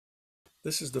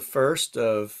This is the first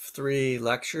of three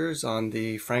lectures on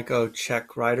the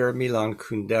Franco-Czech writer Milan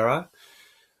Kundera.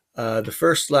 The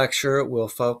first lecture will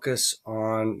focus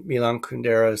on Milan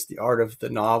Kundera's The Art of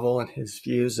the Novel and his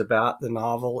views about the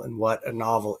novel and what a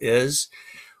novel is,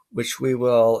 which we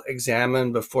will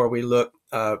examine before we look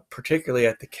particularly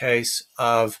at the case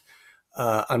of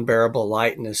Unbearable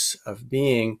Lightness of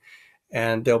Being.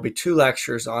 And there'll be two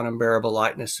lectures on Unbearable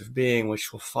Lightness of Being,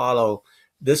 which will follow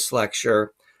this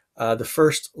lecture. The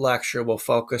first lecture will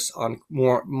focus on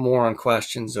more on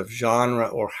questions of genre,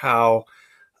 or how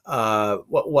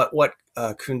what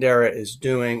Kundera is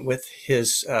doing with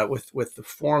his with the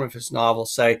form of his novel,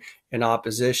 say in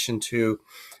opposition to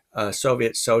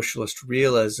Soviet socialist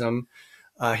realism.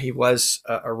 He was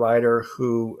a writer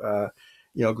who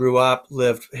grew up,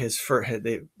 lived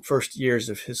the first years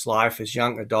of his life, his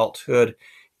young adulthood,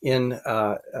 in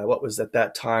what was at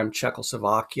that time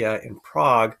Czechoslovakia, in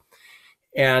Prague,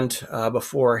 and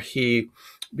before he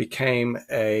became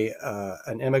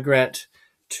an immigrant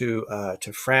to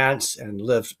France and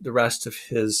lived the rest of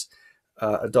his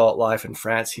adult life in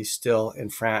France. He's still in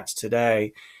France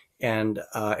today, and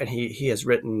he has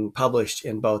published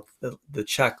in both the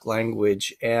Czech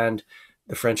language and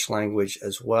the French language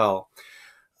as well.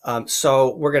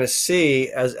 So we're going to see,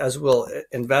 as we'll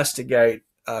investigate,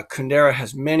 Kundera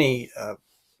has many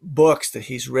books that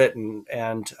he's written,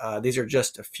 and these are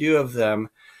just a few of them.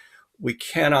 We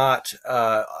cannot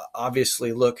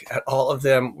obviously look at all of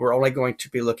them. We're only going to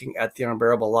be looking at The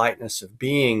Unbearable Lightness of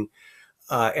Being,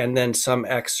 and then some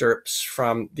excerpts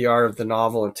from The Art of the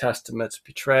Novel and Testaments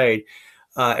Betrayed.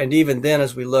 And even then,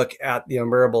 as we look at The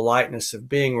Unbearable Lightness of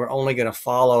Being, we're only going to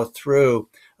follow through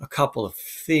a couple of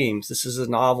themes. This is a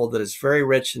novel that is very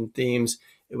rich in themes.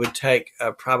 It would take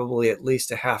probably at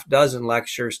least a half dozen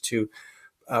lectures to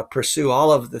pursue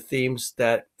all of the themes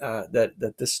that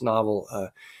this novel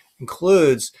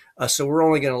includes. So we're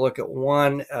only going to look at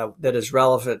one that is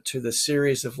relevant to the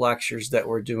series of lectures that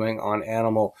we're doing on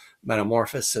animal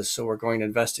metamorphosis. So we're going to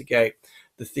investigate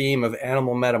the theme of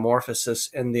animal metamorphosis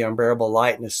in The Unbearable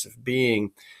Lightness of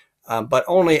Being, but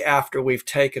only after we've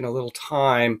taken a little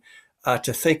time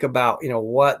to think about,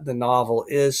 what the novel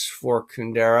is for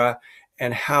Kundera,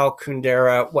 and how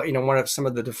Kundera, one of some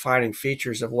of the defining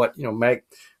features of what, make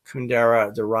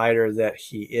Kundera the writer that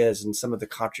he is, and some of the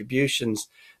contributions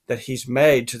that he's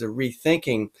made to the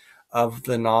rethinking of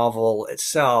the novel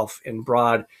itself in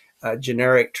broad,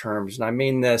 generic terms. And I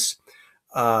mean this,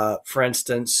 for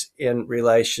instance, in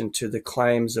relation to the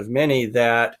claims of many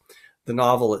that the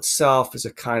novel itself is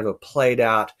a kind of a played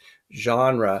out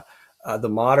genre. The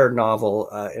modern novel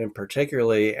in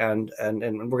particularly, and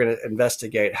we're going to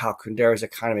investigate how Kundera is a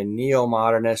kind of a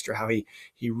neo-modernist, or how he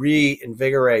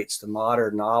reinvigorates the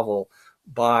modern novel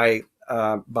by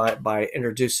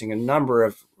introducing a number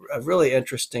of really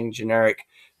interesting generic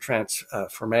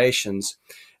transformations,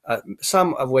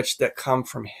 some of which that come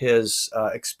from his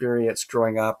experience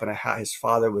growing up, and how his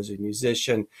father was a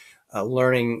musician,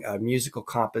 learning musical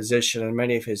composition, and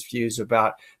many of his views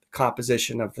about the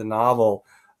composition of the novel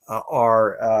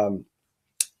are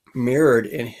mirrored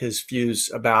in his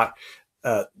views about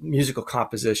musical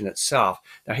composition itself.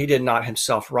 Now, he did not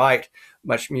himself write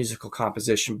much musical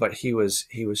composition, but he was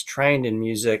trained in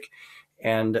music,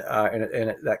 and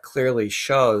that clearly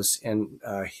shows in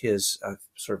his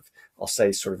I'll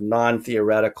say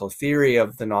non-theoretical theory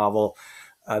of the novel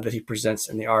that he presents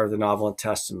in The Art of the Novel and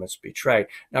Testaments Betrayed.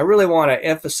 Now, I really want to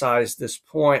emphasize this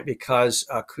point because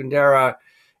Kundera,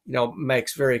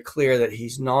 makes very clear that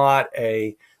he's not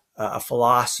a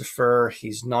philosopher.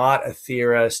 He's not a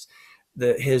theorist.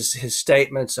 His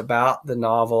statements about the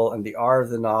novel and the art of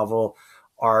the novel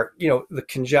are, the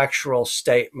conjectural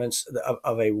statements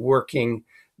of a working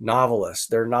novelist.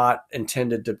 They're not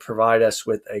intended to provide us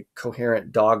with a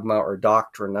coherent dogma or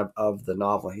doctrine of the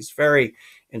novel. He's very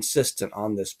insistent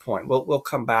on this point. We'll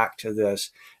come back to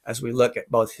this as we look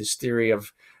at both his theory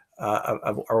of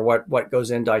what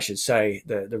goes into, I should say,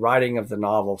 the writing of the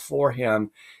novel for him,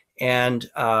 and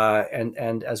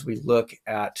as we look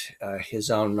at his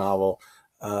own novel,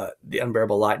 The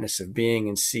Unbearable Lightness of Being,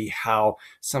 and see how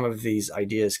some of these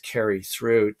ideas carry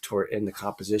through in the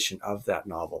composition of that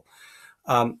novel.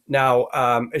 Now,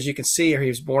 as you can see here, he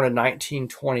was born in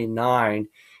 1929.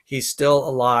 He's still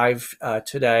alive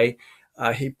today.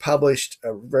 He published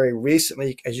very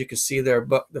recently, as you can see there, a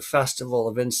book, The Festival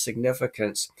of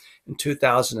Insignificance, in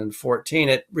 2014.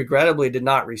 It regrettably did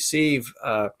not receive,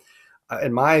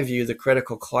 in my view, the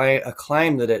critical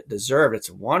acclaim that it deserved. It's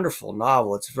a wonderful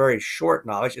novel. It's a very short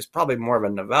novel. It's probably more of a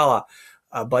novella,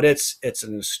 but it's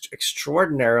an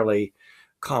extraordinarily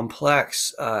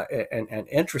complex and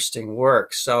interesting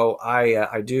work. So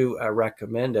I do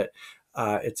recommend it.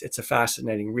 It's a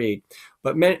fascinating read.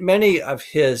 But many of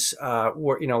his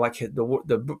work, like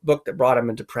the book that brought him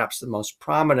into perhaps the most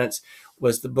prominence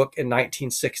was the book in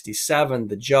 1967,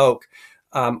 The Joke,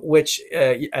 which,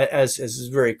 as is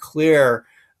very clear,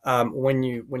 when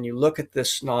you look at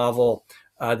this novel,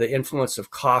 the influence of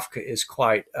Kafka is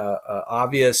quite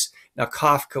obvious. Now,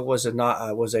 Kafka was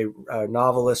a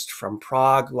novelist from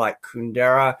Prague, like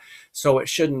Kundera, so it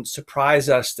shouldn't surprise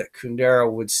us that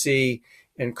Kundera would see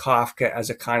in Kafka as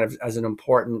an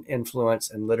important influence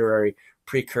and literary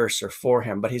precursor for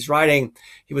him. But he was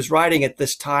writing at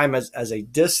this time as a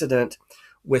dissident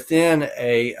within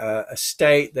a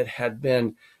state that had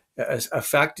been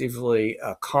effectively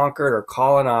conquered or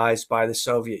colonized by the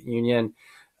Soviet Union.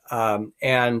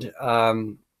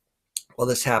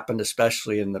 This happened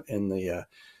especially in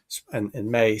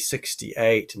May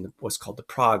 '68 in what's called the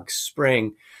Prague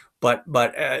Spring. But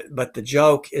The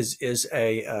Joke is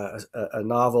a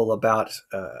novel about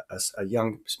a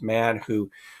young man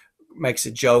who makes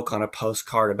a joke on a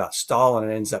postcard about Stalin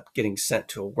and ends up getting sent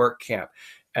to a work camp.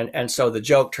 And so the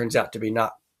joke turns out to be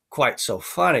not quite so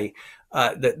funny.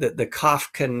 The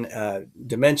Kafkan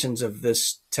dimensions of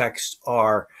this text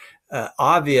are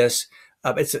obvious.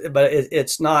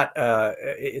 It's not.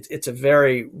 It's a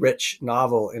very rich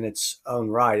novel in its own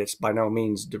right. It's by no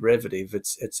means derivative.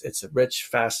 It's a rich,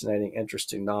 fascinating,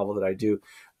 interesting novel that I do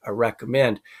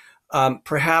recommend.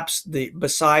 Perhaps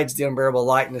besides the Unbearable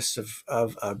Lightness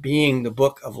of Being, the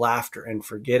Book of Laughter and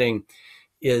Forgetting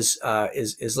is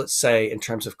let's say in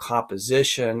terms of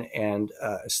composition and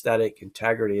aesthetic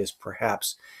integrity is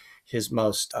perhaps his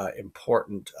most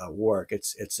important work.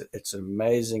 It's an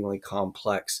amazingly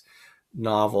complex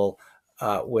novel,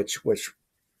 which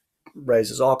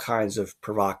raises all kinds of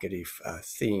provocative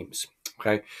themes.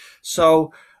 Okay,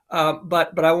 so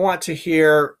but I want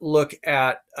to look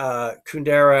at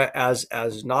Kundera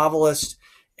as novelist,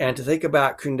 and to think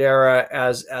about Kundera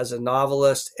as a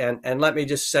novelist. And let me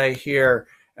just say here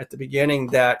at the beginning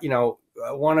that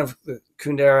one of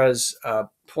Kundera's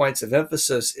points of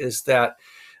emphasis is that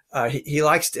he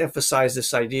likes to emphasize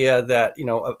this idea that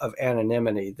of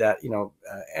anonymity, that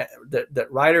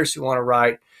that writers who want to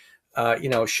write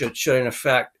should in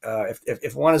effect,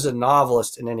 if one is a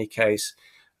novelist in any case,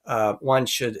 one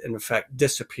should in effect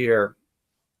disappear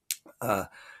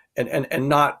and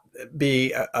not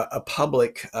be a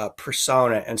public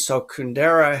persona. And so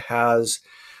Kundera has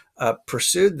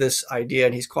pursued this idea,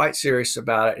 and he's quite serious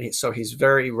about it. So he's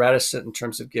very reticent in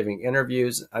terms of giving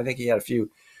interviews. I think he had a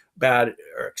few bad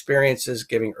experiences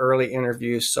giving early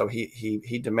interviews, so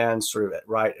he demands sort of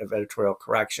right of editorial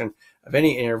correction of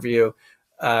any interview.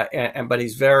 But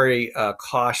he's very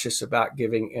cautious about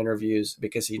giving interviews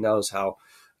because he knows how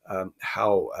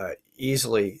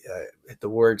easily the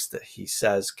words that he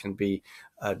says can be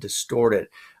distorted.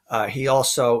 He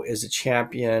also is a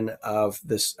champion of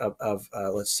this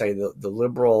let's say the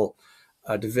liberal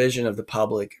division of the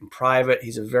public and private.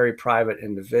 He's a very private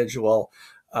individual.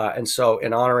 And so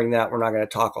in honoring that, we're not going to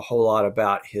talk a whole lot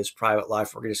about his private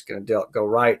life. We're just going to go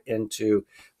right into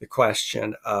the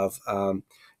question of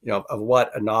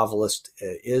what a novelist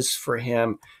is for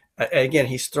him. Again,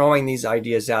 he's throwing these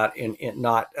ideas out in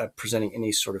not presenting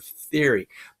any sort of theory.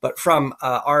 But from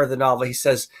Art of the Novel, he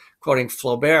says, quoting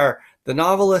Flaubert, "The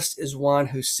novelist is one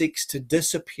who seeks to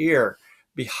disappear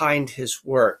behind his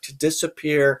work,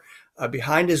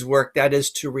 behind his work, that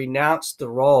is, to renounce the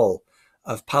role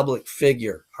of public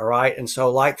figure." All right. And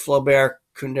so like Flaubert,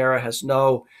 Kundera has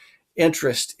no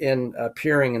interest in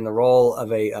appearing in the role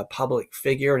of a public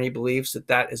figure. And he believes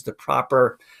that is the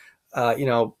proper,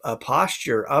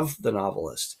 posture of the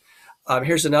novelist.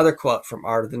 Here's another quote from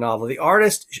Art of the Novel. "The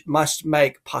artist must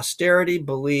make posterity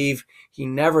believe he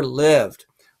never lived,"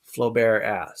 Flaubert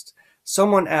asked.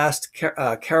 Someone asked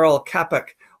Karel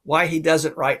Čapek why he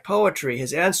doesn't write poetry.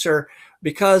 His answer,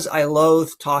 "Because I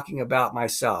loathe talking about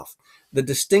myself. The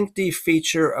distinctive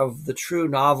feature of the true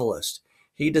novelist.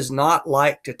 He does not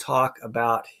like to talk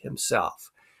about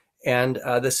himself." And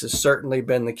this has certainly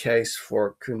been the case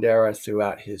for Kundera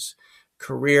throughout his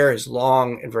career, his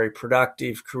long and very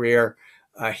productive career.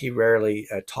 He rarely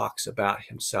talks about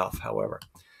himself, however.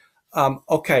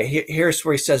 Here's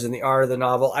where he says in The Art of the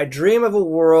Novel, "I dream of a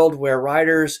world where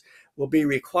writers will be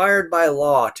required by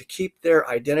law to keep their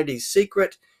identities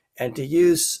secret and to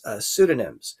use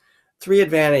pseudonyms. 3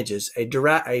 advantages: a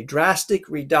drastic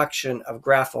reduction of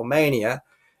graphomania."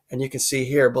 And you can see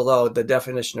here below the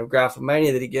definition of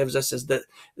graphomania that he gives us is that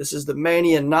this is the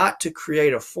mania not to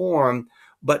create a form,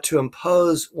 but to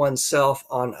impose oneself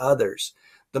on others.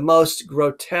 The most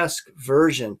grotesque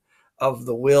version of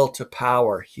the will to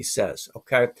power, he says.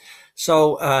 Okay,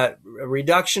 so a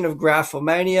reduction of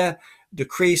graphomania,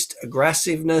 decreased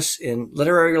aggressiveness in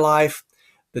literary life,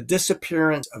 the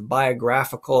disappearance of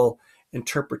biographical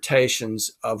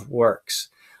interpretations of works.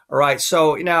 All right,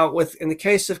 so now in the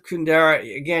case of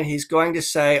Kundera, again, he's going to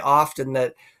say often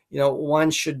that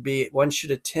one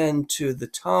should attend to the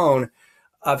tone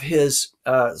of his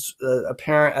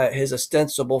his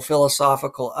ostensible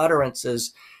philosophical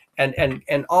utterances,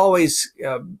 and always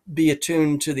be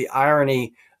attuned to the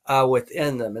irony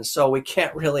within them. And so we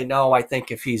can't really know, I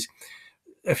think, if he's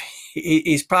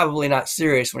probably not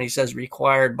serious when he says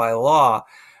required by law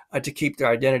to keep their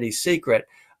identity secret.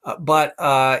 But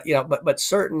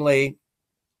certainly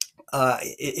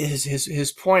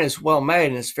his point is well made,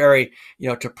 and it's very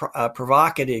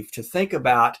provocative to think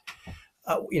about.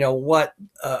 What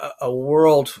a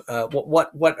world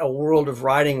of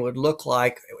writing would look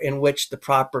like in which the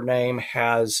proper name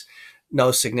has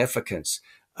no significance.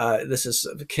 This is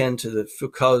akin to the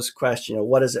Foucault's question: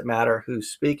 what does it matter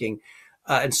who's speaking?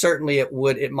 And certainly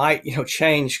it might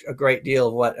change a great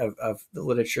deal of the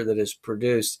literature that is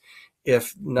produced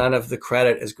if none of the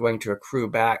credit is going to accrue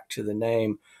back to the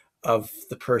name of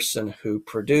the person who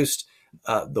produced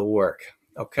the work.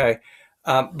 Okay,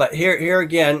 but here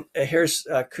again, here's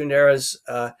Kundera's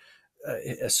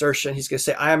assertion. He's going to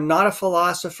say, "I am not a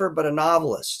philosopher, but a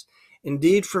novelist.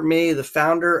 Indeed, for me, the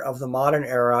founder of the modern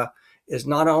era is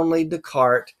not only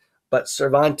Descartes, but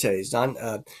Cervantes,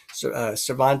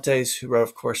 Cervantes, who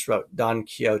of course wrote Don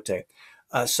Quixote."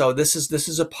 So this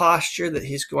is a posture that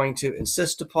he's going to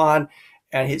insist upon,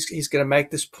 and he's going to make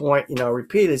this point,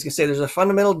 repeated. He's going to say there's a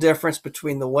fundamental difference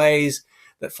between the ways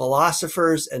that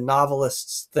philosophers and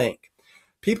novelists think.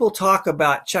 People talk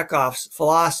about Chekhov's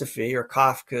philosophy or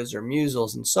Kafka's or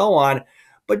Musil's and so on,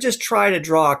 but just try to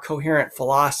draw a coherent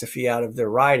philosophy out of their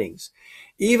writings.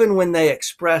 Even when they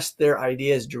express their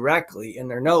ideas directly in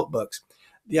their notebooks,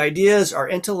 the ideas are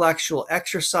intellectual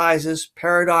exercises,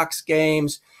 paradox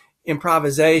games,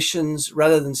 improvisations,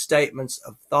 rather than statements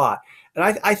of thought.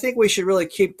 And I think we should really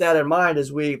keep that in mind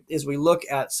as we look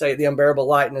at, say, The Unbearable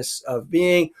Lightness of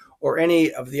Being or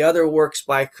any of the other works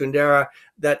by Kundera,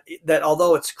 that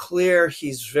although it's clear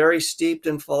he's very steeped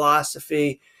in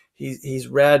philosophy, he's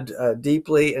read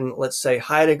deeply in, let's say,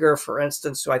 Heidegger, for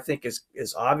instance, who I think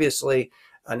is obviously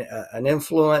an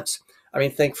influence. I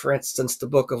mean, think, for instance, the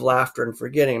Book of Laughter and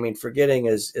Forgetting. I mean, forgetting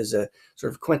is a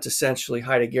sort of quintessentially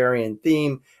Heideggerian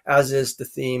theme, as is the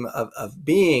theme of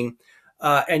being.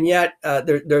 And yet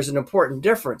there's an important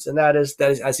difference, and that is,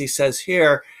 as he says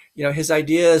here, his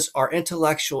ideas are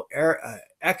intellectual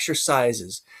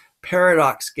exercises,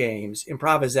 paradox games,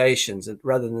 improvisations,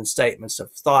 rather than statements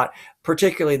of thought,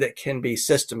 particularly that can be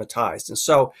systematized. And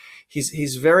so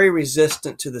he's very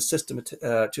resistant to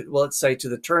the to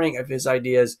the turning of his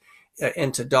ideas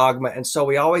into dogma. And so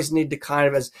we always need to kind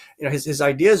of, as his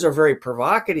ideas are very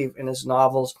provocative in his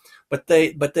novels, but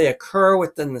they occur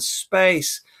within the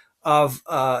space of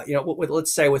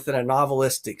let's say within a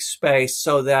novelistic space,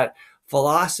 so that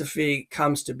philosophy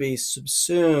comes to be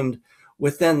subsumed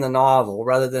within the novel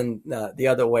rather than the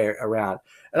other way around.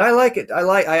 And I like it.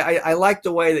 I like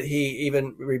the way that he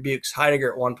even rebukes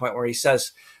Heidegger at one point, where he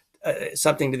says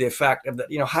something to the effect of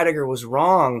that Heidegger was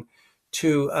wrong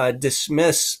to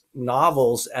dismiss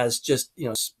novels as just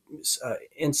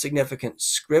insignificant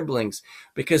scribblings,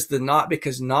 because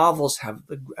novels have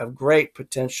great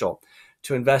potential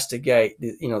to investigate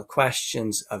the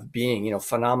questions of being,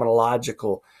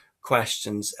 phenomenological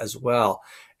questions as well.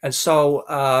 And so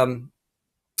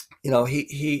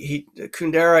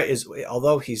Kundera is,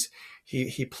 although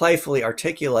he playfully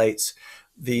articulates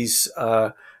these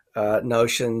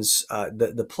notions,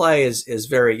 the play is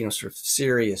very sort of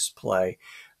serious play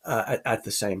at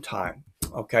the same time.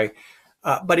 Okay.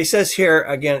 But he says here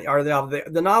again,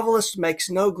 the novelist makes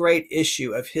no great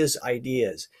issue of his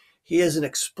ideas. He is an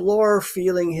explorer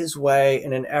feeling his way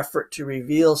in an effort to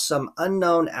reveal some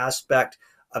unknown aspect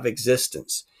of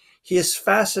existence. He is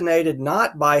fascinated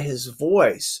not by his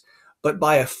voice, but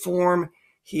by a form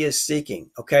he is seeking.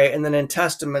 Okay, and then in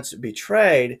Testaments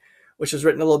Betrayed, which was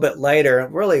written a little bit later, a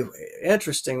really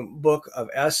interesting book of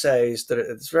essays that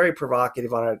it's very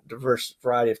provocative on a diverse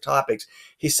variety of topics.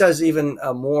 He says even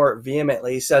more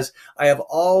vehemently, he says, "I have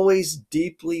always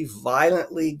deeply,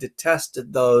 violently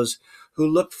detested those who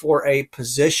look for a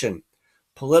position,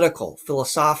 political,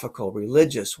 philosophical,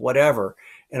 religious, whatever,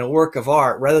 in a work of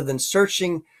art, rather than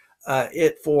searching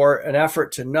it for an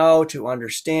effort to know, to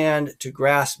understand, to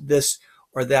grasp this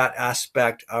or that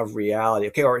aspect of reality."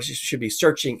 Okay, or it should be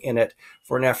searching in it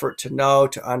for an effort to know,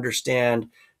 to understand,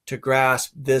 to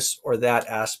grasp this or that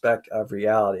aspect of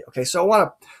reality. Okay, so I want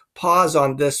to pause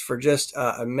on this for just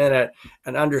a minute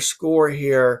and underscore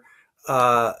here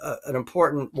an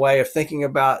important way of thinking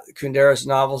about Kundera's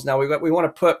novels. Now, we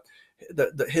want to put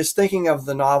his thinking of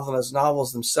the novel and his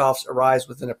novels themselves arise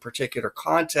within a particular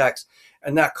context,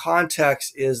 and that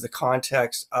context is the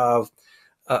context of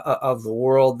the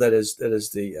world that is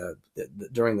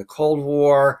during the Cold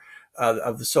War,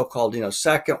 of the so-called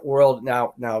Second World.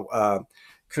 Now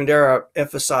Kundera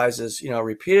emphasizes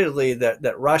repeatedly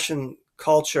that Russian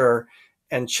culture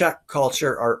and Czech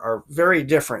culture are very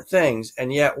different things,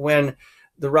 and yet when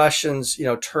the Russians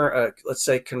let's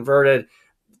say converted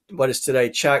what is today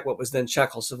Czech, what was then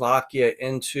Czechoslovakia,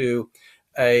 into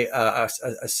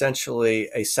essentially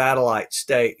a satellite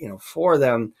state, for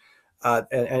them.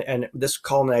 And this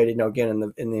culminated,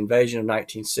 again in the invasion of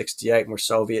 1968, where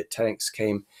Soviet tanks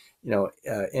came,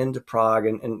 into Prague.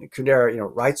 And Kundera,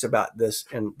 writes about this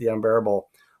in The Unbearable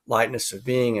Lightness of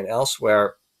Being and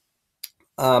elsewhere.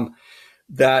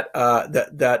 This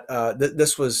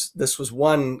was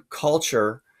one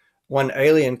culture, one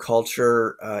alien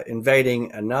culture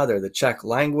invading another. The Czech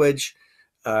language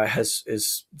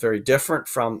is very different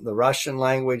from the Russian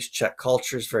language. Czech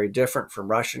culture is very different from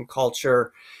Russian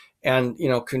culture. And,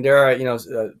 Kundera,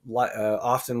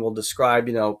 often will describe,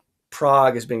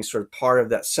 Prague as being sort of part of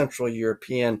that Central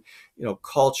European,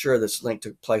 culture that's linked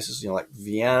to places, like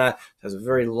Vienna. It has a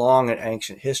very long and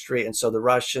ancient history. And so the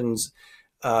Russians,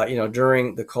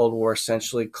 during the Cold War,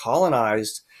 essentially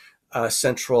colonized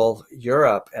Central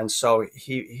Europe. And so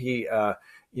he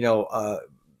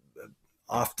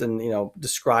often,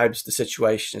 describes the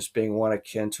situation as being one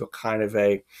akin to a kind of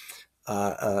an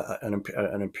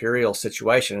imperial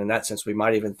situation. In that sense, we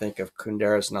might even think of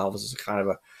Kundera's novels as a kind of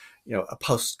a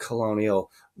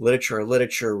post-colonial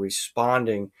literature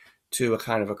responding to a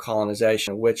kind of a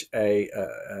colonization, in which a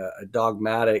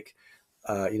dogmatic,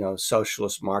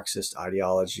 socialist Marxist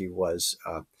ideology was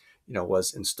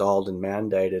installed and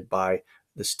mandated by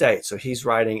the state. So he's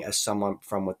writing as someone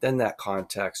from within that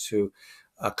context who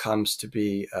comes to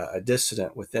be a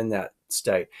dissident within that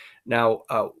state. Now,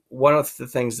 one of the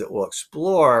things that we'll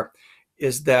explore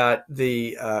is that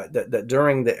that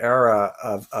during the era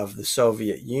of the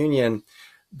Soviet Union,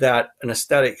 that an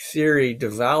aesthetic theory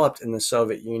developed in the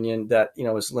Soviet Union that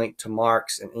is linked to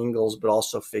Marx and Engels, but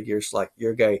also figures like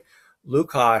Sergei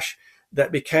Lukács,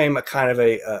 that became a kind of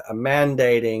a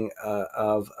mandating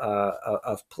of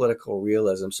political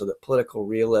realism. So that political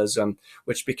realism,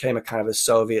 which became a kind of a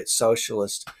Soviet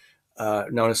socialist,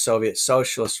 known as Soviet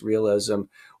socialist realism,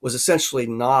 was essentially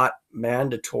not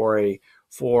mandatory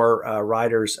for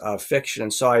writers of fiction.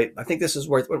 And so I think this is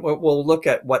worth. We'll look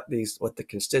at what the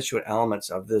constituent elements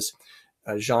of this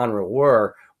genre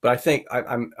were. But I think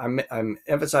I'm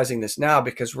emphasizing this now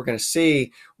because we're going to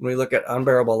see when we look at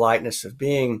Unbearable Lightness of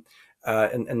Being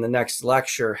in the next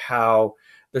lecture how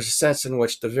there's a sense in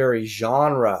which the very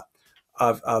genre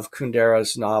of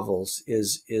Kundera's novels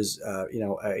is I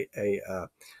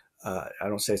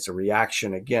don't say it's a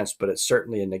reaction against, but it's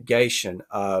certainly a negation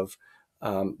of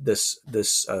this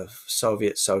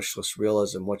Soviet socialist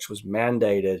realism, which was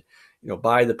mandated,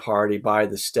 by the party, by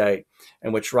the state,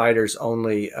 and which writers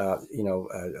only,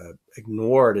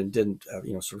 ignored and didn't,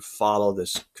 sort of follow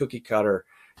this cookie cutter,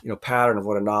 pattern of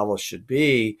what a novel should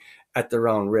be at their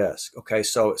own risk. Okay,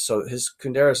 so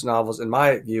Kundera's novels, in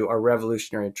my view, are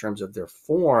revolutionary in terms of their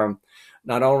form,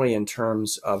 not only in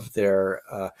terms of their,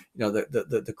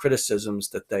 the criticisms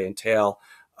that they entail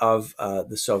of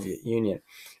the Soviet Union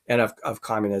and of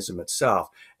communism itself.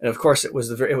 And of course, it was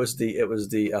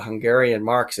the Hungarian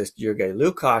Marxist Sergei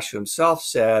Lukács who himself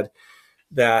said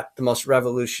that the most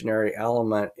revolutionary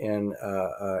element in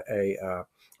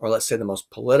or let's say the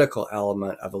most political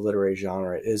element of a literary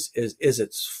genre is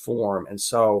its form. And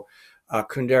so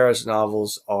Kundera's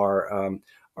novels are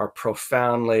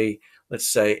profoundly, let's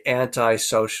say,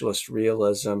 anti-socialist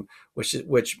realism, which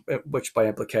by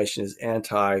implication is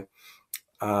anti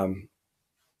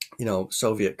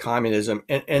Soviet communism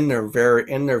in their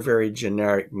very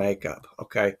generic makeup.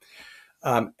 Okay,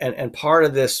 and part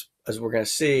of this, as we're going to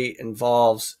see,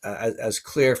 involves as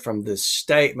clear from this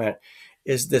statement,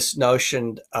 is this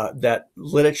notion that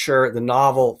literature, the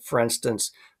novel, for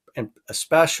instance, and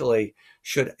especially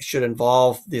should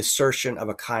involve the assertion of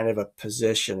a kind of a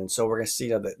position. And so we're going to see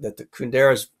that the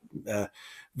Kundera's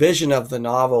vision of the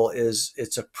novel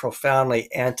it's a profoundly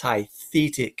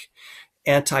antithesis.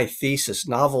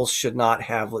 Novels should not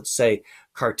have, let's say,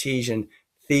 Cartesian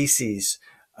theses.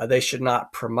 They should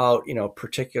not promote,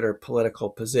 particular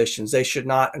political positions. They should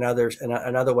not, another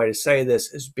way to say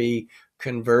this is be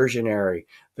conversionary.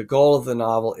 The goal of the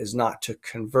novel is not to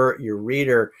convert your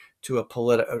reader to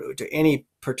any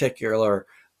particular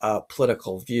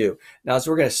political view. Now, as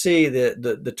we're going to see,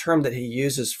 the term that he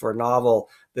uses for a novel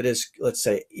that is, let's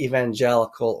say,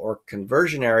 evangelical or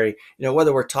conversionary,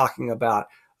 whether we're talking about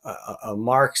a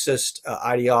Marxist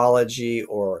ideology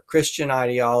or a Christian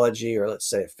ideology, or let's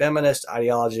say a feminist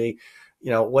ideology,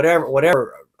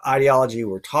 whatever ideology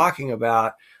we're talking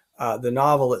about, the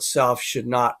novel itself should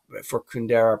not, for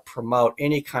Kundera, promote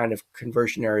any kind of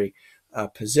conversionary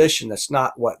position. That's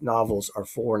not what novels are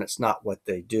for, and it's not what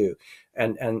they do.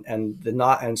 And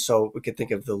so we could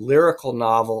think of the lyrical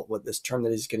novel, what this term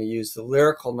that he's going to use. The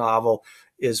lyrical novel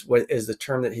is the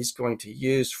term that he's going to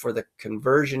use for the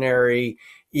conversionary,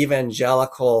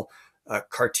 evangelical,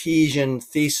 Cartesian,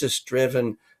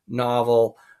 thesis-driven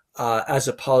novel, as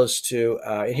opposed to,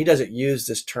 and he doesn't use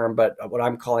this term, but what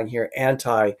I'm calling here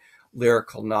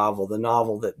anti-lyrical novel, the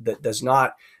novel that does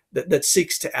not, that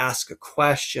seeks to ask a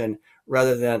question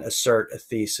rather than assert a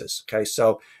thesis. Okay,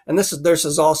 so, and this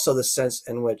is also the sense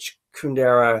in which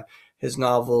Kundera, his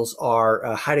novels are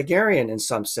Heideggerian in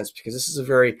some sense, because this is a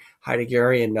very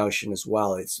Heideggerian notion as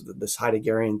well. It's this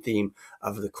Heideggerian theme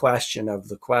of the question of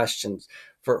the questions.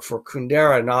 For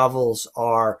Kundera, novels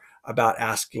are about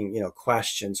asking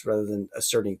questions rather than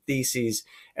asserting theses,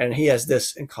 and he has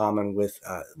this in common with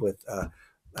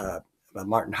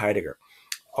Martin Heidegger.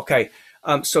 Okay,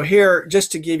 so here,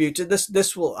 just to give you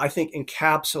this will, I think,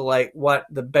 encapsulate what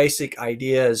the basic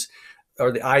ideas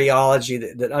or the ideology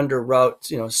that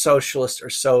underwrote socialist or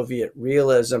Soviet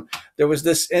realism. There was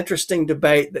this interesting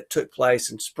debate that took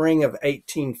place in spring of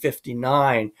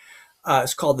 1859.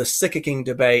 It's called the Sickeking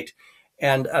debate,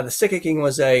 and the Sickeking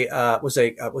was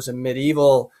a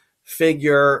medieval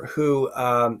figure who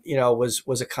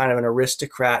was a kind of an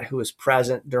aristocrat who was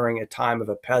present during a time of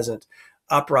a peasant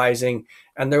uprising.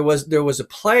 And there was a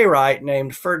playwright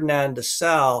named Ferdinand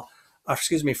Lassalle,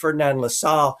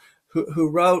 who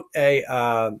wrote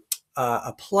a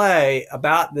play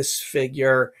about this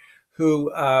figure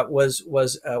who was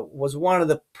one of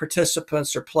the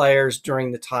participants or players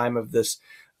during the time of this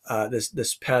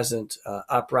peasant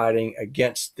uprising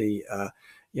against the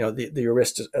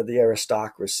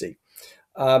aristocracy,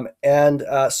 and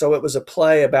so it was a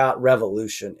play about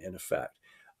revolution in effect.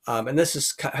 And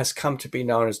this has come to be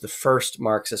known as the first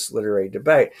Marxist literary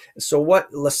debate. And so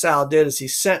what Lassalle did is he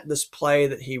sent this play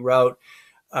that he wrote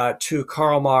to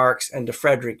Karl Marx and to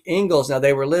Friedrich Engels. Now,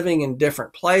 they were living in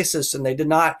different places, and they did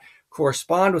not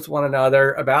correspond with one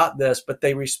another about this, but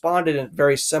they responded in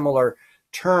very similar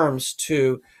terms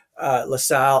to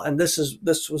Lassalle. And this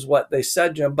was what they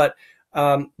said to him. But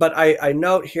I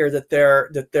note here that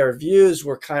their views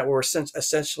were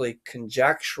essentially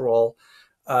conjectural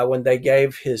when they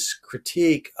gave their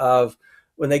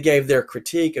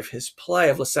critique of his play,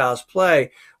 of Lassalle's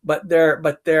play, but their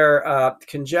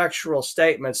conjectural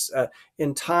statements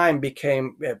in time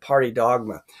became party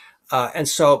dogma, and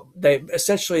so they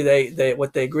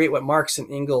what Marx and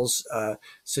Engels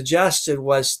suggested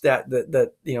was that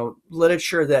the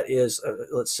literature that is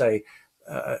let's say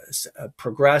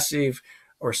progressive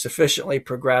or sufficiently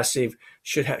progressive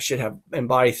should have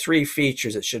embody three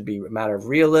features. It should be a matter of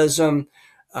realism,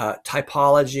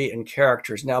 typology, and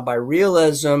characters. Now, by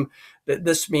realism,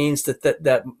 this means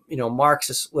that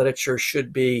Marxist literature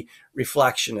should be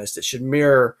reflectionist. It should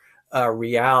mirror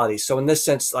reality. So, in this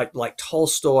sense, like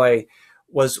Tolstoy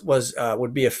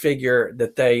would be a figure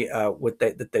that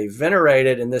they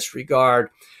venerated in this regard.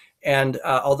 And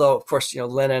although, of course,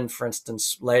 Lenin, for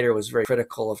instance, later was very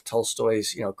critical of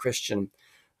Tolstoy's Christian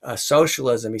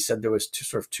socialism. He said there was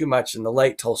too much in the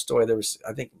late Tolstoy. There was,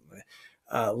 I think,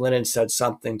 Lenin said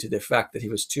something to the effect that he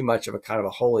was too much of a kind of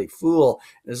a holy fool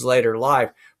in his later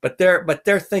life. But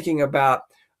they're thinking about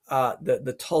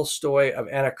the Tolstoy of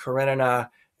Anna Karenina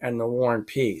and the War and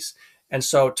Peace. And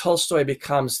so Tolstoy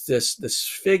becomes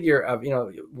this figure of,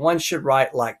 one should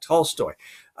write like Tolstoy.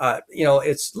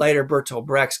 It's later Bertolt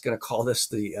Brecht's going to call this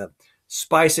the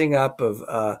spicing up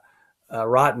of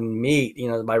rotten meat,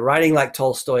 by writing like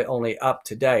Tolstoy, only up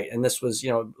to date. And this was,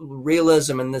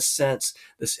 realism in this sense,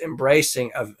 this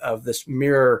embracing of this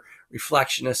mirror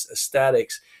reflectionist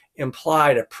aesthetics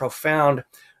implied a profound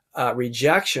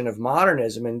rejection of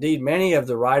modernism. Indeed, many of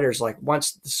the writers, like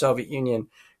once the Soviet Union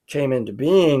came into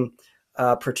being,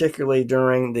 particularly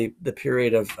during the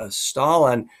period of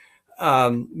Stalin,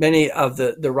 many of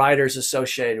the writers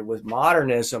associated with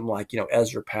modernism, like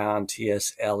Ezra Pound,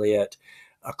 T.S. Eliot,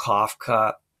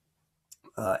 Kafka,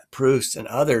 Proust, and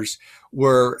others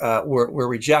were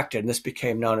rejected, and this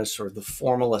became known as sort of the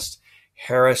formalist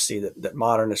heresy that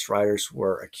modernist writers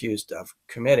were accused of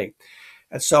committing.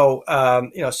 And so,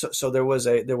 so there was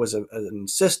an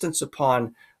insistence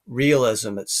upon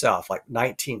realism itself, like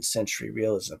 19th century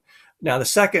realism. Now, the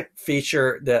second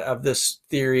feature of this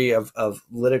theory of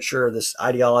literature, this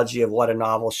ideology of what a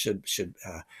novel should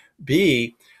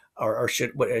be, or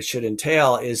should what it should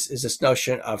entail, is this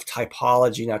notion of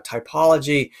typology. Now,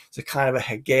 typology is a kind of a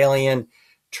Hegelian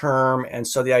term, and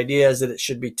so the idea is that it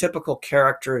should be typical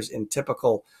characters in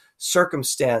typical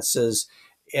circumstances,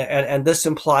 and this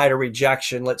implied a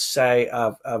rejection, let's say,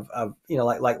 of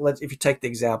if you take the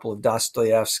example of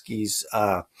Dostoevsky's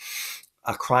A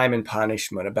Crime and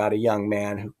Punishment, about a young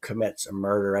man who commits a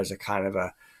murder as a kind of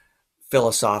a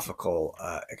philosophical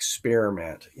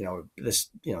experiment. This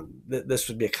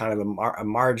would be a kind of a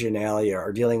marginalia,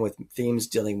 or themes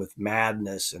dealing with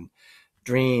madness and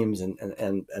dreams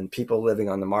and people living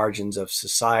on the margins of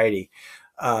society.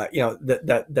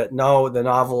 The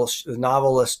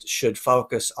novelist should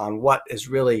focus on what is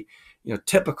really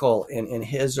typical in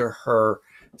his or her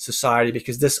society,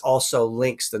 because this also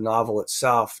links the novel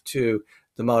itself to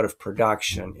the mode of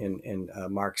production in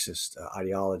Marxist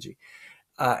ideology.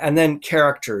 And then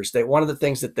characters. One of the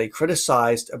things that they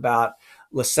criticized about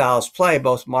Lassalle's play,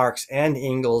 both Marx and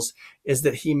Engels, is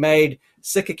that he made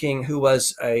Sikkking, who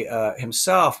was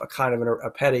himself a kind of a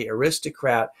petty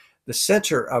aristocrat, the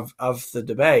center of the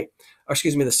debate, or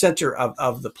excuse me, the center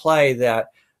of the play that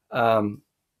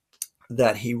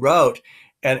he wrote.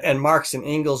 And Marx and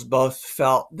Engels both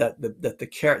felt that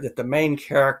the main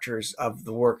characters of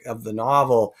the work of the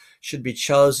novel should be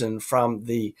chosen from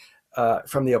the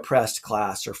oppressed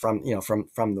class, or from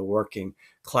the working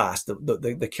class,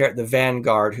 the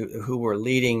vanguard who were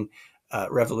leading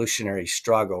revolutionary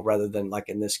struggle, rather than, like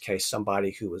in this case,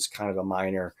 somebody who was kind of a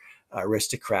minor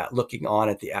aristocrat looking on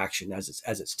at the action as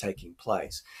it's taking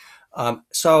place.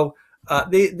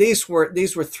 These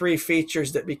were three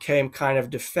features that became kind of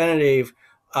definitive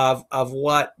of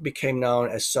what became known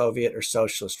as Soviet or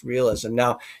socialist realism.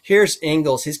 Now, here's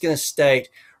Engels. He's going to state,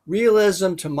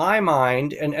 realism, to my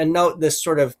mind, and note this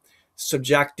sort of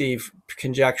subjective,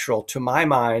 conjectural, to my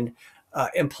mind,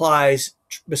 implies,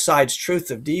 besides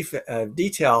truth of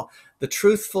detail, the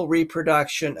truthful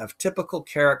reproduction of typical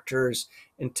characters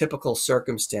in typical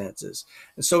circumstances.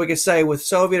 And so we could say with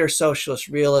Soviet or socialist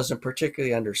realism,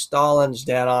 particularly under Stalin,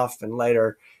 Zhdanov, and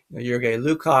later Sergei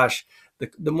Lukács,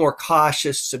 the more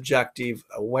cautious subjective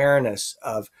awareness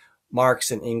of Marx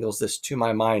and Engels, this to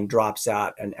my mind, drops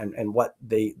out, and what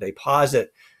they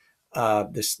posit,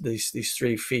 these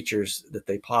three features that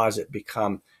they posit,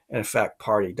 become in effect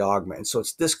party dogma. And so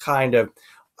it's this kind of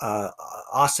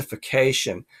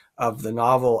ossification of the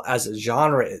novel as a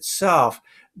genre itself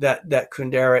that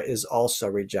Kundera is also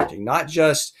rejecting. Not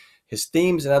just his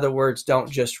themes, in other words,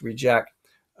 don't just reject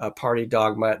party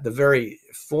dogma. The very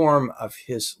form of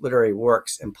his literary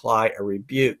works imply a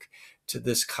rebuke to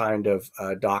this kind of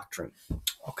doctrine.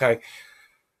 Okay.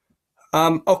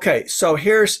 So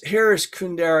here's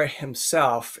Kundera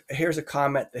himself. Here's a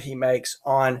comment that he makes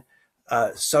on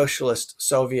socialist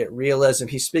Soviet realism.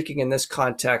 He's speaking in this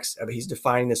context. He's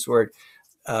defining this word,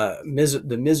 the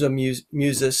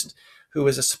misomusist, who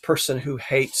is a person who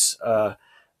hates,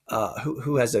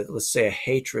 who has let's say, a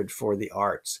hatred for the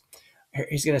arts.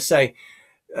 He's going to say,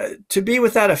 to be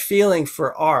without a feeling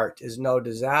for art is no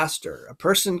disaster. A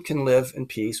person can live in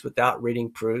peace without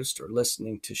reading Proust or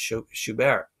listening to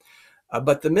Schubert.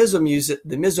 But the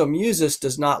misomusist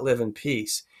does not live in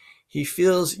peace. He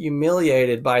feels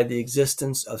humiliated by the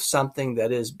existence of something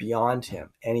that is beyond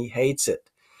him, and he hates it.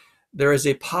 There is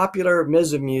a popular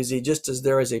misomusy, just as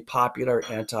there is a popular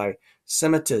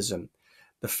anti-Semitism.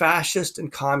 The fascist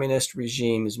and communist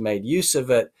regimes made use of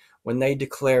it when they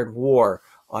declared war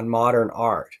on modern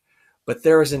art. But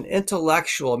there is an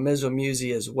intellectual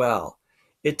misomusy as well.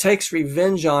 It takes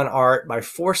revenge on art by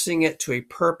forcing it to a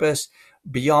purpose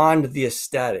beyond the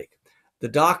aesthetic. The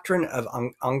doctrine of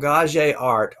engagé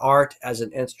art as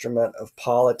an instrument of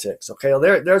politics. Okay,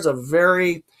 there's a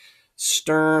very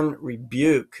stern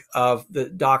rebuke of the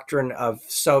doctrine of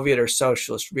Soviet or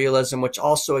socialist realism, which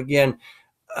also, again,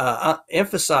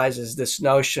 emphasizes this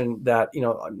notion that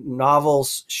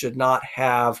novels should not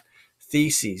have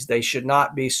theses. They should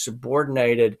not be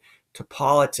subordinated to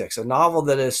politics. A novel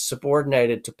that is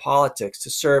subordinated to politics,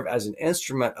 to serve as an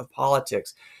instrument of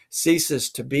politics, ceases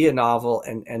to be a novel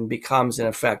and becomes, in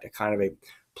effect, a kind of a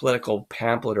political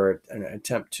pamphlet, or an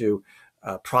attempt to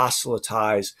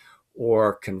proselytize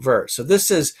or convert. So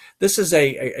this is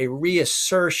a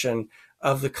reassertion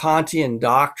of the Kantian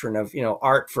doctrine of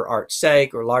art for art's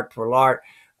sake, or l'art pour l'art.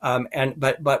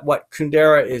 But what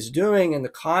Kundera is doing in the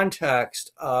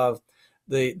context of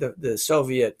the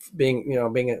Soviet, being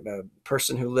a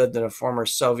person who lived in a former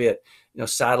Soviet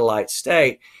satellite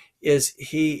state, is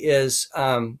he's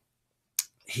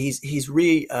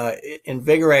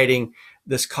reinvigorating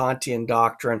this Kantian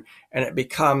doctrine, and it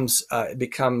becomes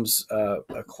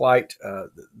quite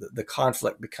the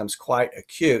conflict becomes quite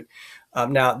acute.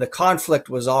 Now, the conflict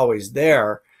was always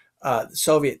there.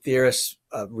 Soviet theorists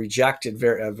rejected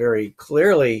very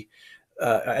clearly,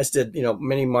 as did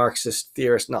many Marxist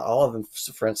theorists. Not all of them,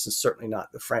 for instance, certainly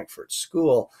not the Frankfurt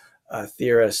School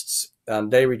theorists.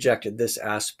 They rejected this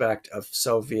aspect of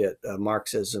Soviet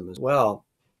Marxism as well.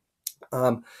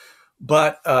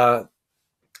 But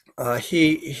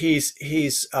he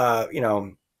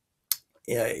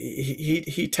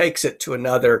takes it to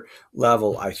another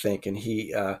level, I think, and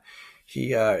he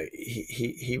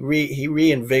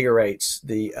reinvigorates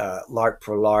the l'art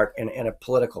pour l'art in a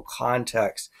political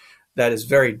context that is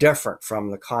very different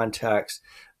from the context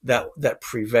that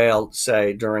prevailed,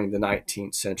 say, during the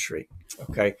 19th century.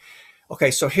 Okay.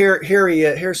 So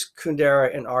here's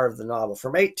Kundera in Art of the Novel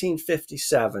from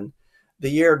 1857, the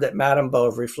year that Madame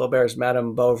Bovary, Flaubert's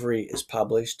Madame Bovary, is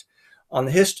published. On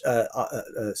the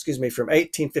from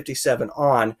 1857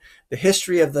 on, the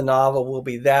history of the novel will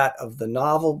be that of the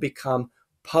novel become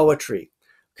poetry.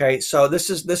 Okay, so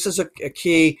this is a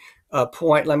key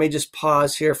point. Let me just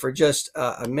pause here for just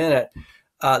a minute.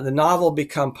 The novel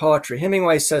become poetry.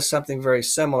 Hemingway says something very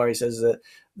similar. He says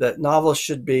that novels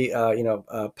should be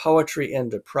poetry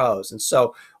into prose. And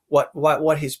so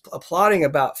what he's applauding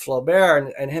about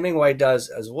Flaubert, and Hemingway does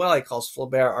as well, he calls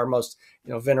Flaubert our most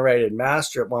venerated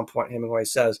master. At one point, Hemingway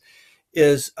says,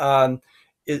 is the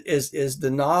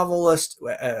novelist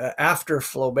after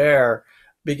Flaubert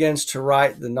begins to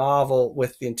write the novel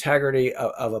with the integrity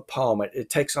of a poem. It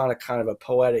takes on a kind of a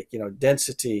poetic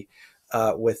density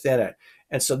within it.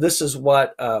 And so this is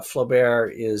what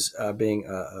Flaubert is being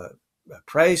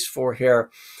praised for here,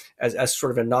 as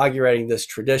sort of inaugurating this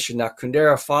tradition. Now,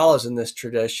 Kundera follows in this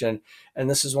tradition, and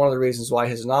this is one of the reasons why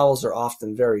his novels are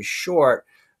often very short,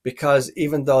 because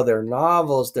even though they're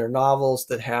novels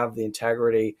that have the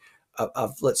integrity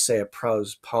of let's say, a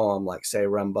prose poem, like, say,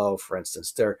 Rimbaud, for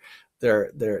instance. They're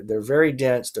very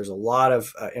dense. There's a lot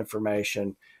of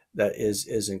information that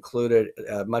is included,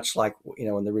 much like,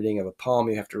 in the reading of a poem,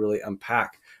 you have to really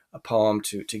unpack a poem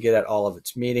to get at all of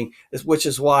its meaning, which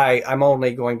is why I'm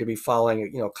only going to be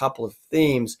following a couple of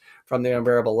themes from the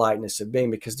Unbearable Lightness of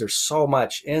Being, because there's so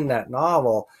much in that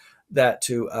novel that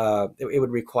it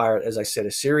would require, as I said,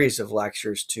 a series of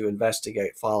lectures to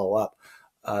investigate, follow up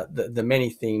the many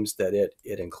themes that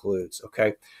it includes.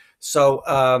 Okay, so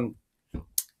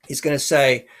he's going to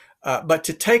say, but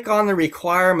to take on the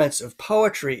requirements of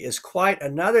poetry is quite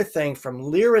another thing from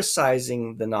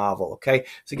lyricizing the novel. Okay,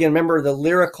 so again, remember, the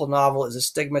lyrical novel is a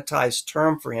stigmatized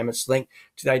term for him. It's linked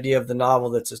to the idea of the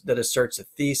novel that asserts a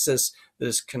thesis, that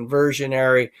is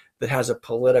conversionary, that has a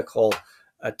political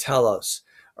telos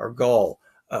or goal.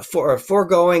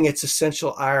 Foregoing its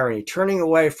essential irony, turning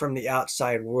away from the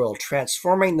outside world,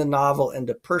 transforming the novel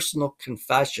into personal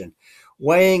confession,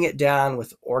 weighing it down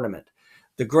with ornament.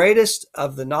 The greatest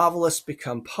of the novelists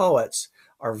become poets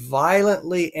are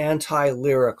violently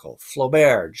anti-lyrical.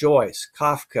 Flaubert, Joyce,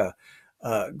 Kafka,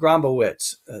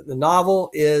 Gromowitz. The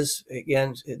novel is,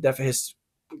 again, his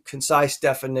concise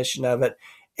definition of it,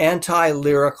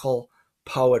 anti-lyrical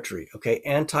poetry. Okay,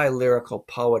 anti-lyrical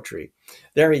poetry.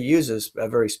 There he uses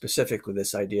very specifically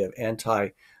this idea of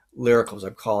anti-lyrical, as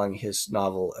I'm calling his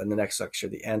novel in the next lecture,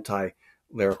 the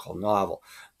anti-lyrical novel.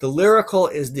 The lyrical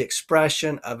is the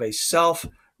expression of a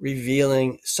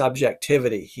self-revealing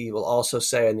subjectivity, he will also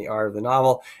say in the Art of the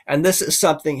Novel, and this is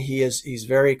something he's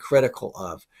very critical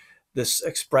of, this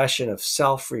expression of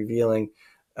self-revealing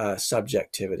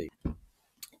subjectivity.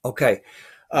 Okay,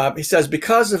 he says,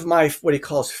 because of my, what he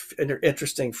calls, an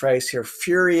interesting phrase here,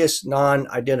 furious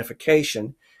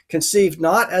non-identification, conceived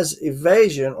not as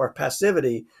evasion or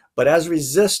passivity, but as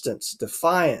resistance,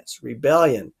 defiance,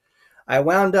 rebellion, I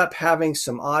wound up having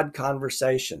some odd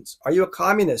conversations. Are you a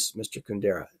communist, Mr.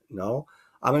 Kundera? No.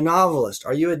 I'm a novelist.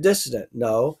 Are you a dissident?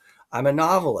 No. I'm a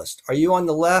novelist. Are you on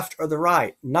the left or the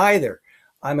right? Neither.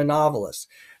 I'm a novelist.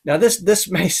 Now, this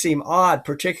may seem odd,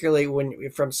 particularly when,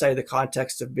 from, say, the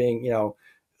context of being, in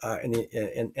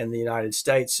the United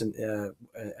States and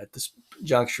at this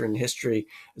juncture in history,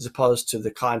 as opposed to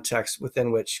the context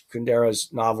within which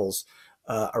Kundera's novels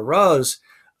arose.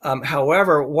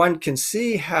 However, one can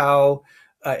see how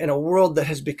in a world that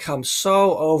has become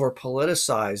so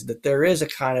over-politicized that there is a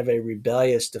kind of a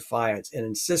rebellious defiance in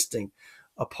insisting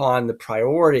upon the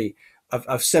priority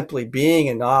of simply being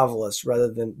a novelist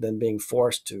rather than being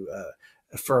forced to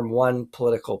affirm one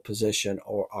political position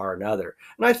or another.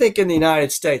 And I think in the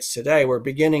United States today, we're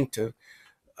beginning to,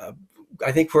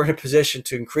 I think we're in a position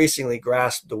to increasingly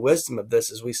grasp the wisdom of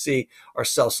this as we see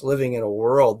ourselves living in a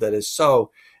world that is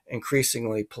so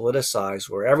increasingly politicized,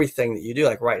 where everything that you do,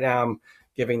 like right now, I'm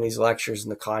giving these lectures in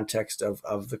the context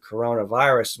of the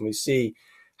coronavirus, and we see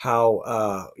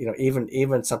how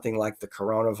even something like the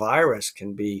coronavirus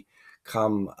can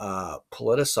become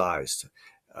politicized,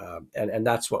 and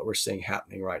that's what we're seeing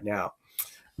happening right now.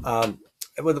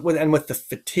 With the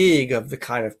fatigue of the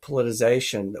kind of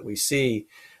politicization that we see,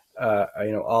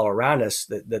 all around us,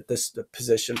 that this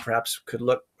position perhaps could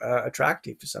look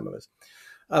attractive to some of us.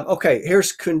 Okay,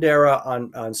 here's Kundera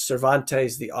on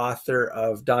Cervantes, the author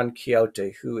of Don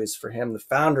Quixote, who is for him the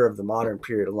founder of the modern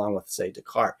period, along with, say,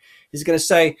 Descartes. He's going to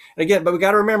say, and again, but we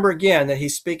got to remember again that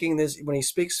he's speaking this, when he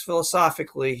speaks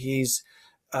philosophically,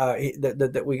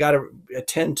 that we got to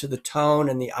attend to the tone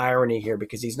and the irony here,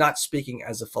 because he's not speaking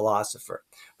as a philosopher,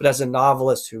 but as a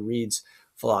novelist who reads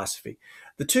philosophy.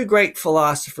 The two great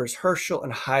philosophers, Herschel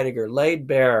and Heidegger, laid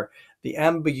bare the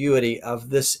ambiguity of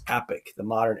this epic, the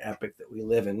modern epic that we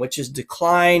live in, which is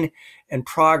decline and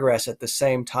progress at the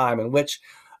same time, and which,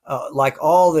 like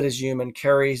all that is human,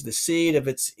 carries the seed of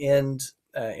its end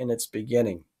in its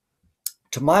beginning.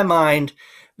 To my mind,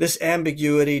 this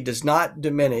ambiguity does not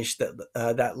diminish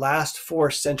that last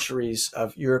 4 centuries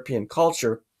of European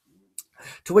culture,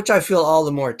 to which I feel all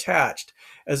the more attached,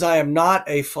 as I am not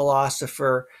a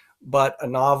philosopher but a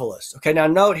novelist. Okay, now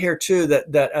note here too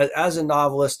that as a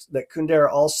novelist, that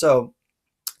Kundera also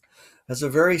has a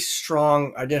very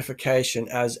strong identification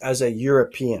as a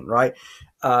European, right?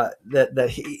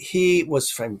 That he was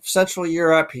from Central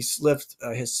Europe. He's lived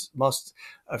the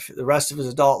rest of his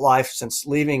adult life since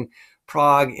leaving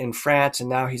Prague in France, and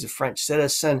now he's a French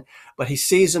citizen. But he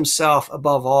sees himself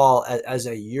above all as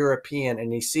a European,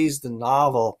 and he sees the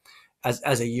novel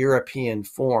as a European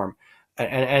form.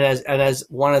 And as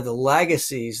one of the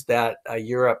legacies that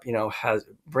Europe,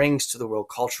 brings to the world,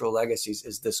 cultural legacies,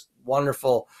 is this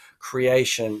wonderful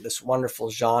creation, this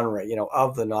wonderful genre,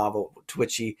 of the novel, to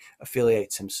which he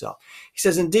affiliates himself. He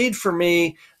says, indeed, for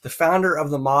me, the founder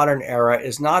of the modern era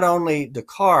is not only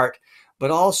Descartes, but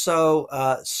also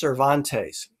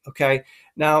Cervantes. Okay.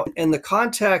 Now, in the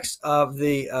context of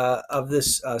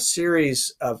this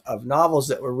series of novels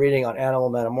that we're reading on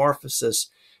animal metamorphosis,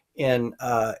 in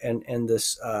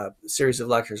this series of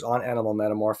lectures on animal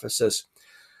metamorphosis,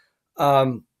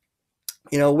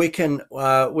 we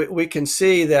can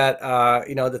see that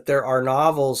that there are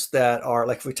novels that are,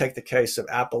 like, if we take the case of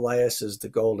Apuleius's The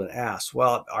Golden Ass.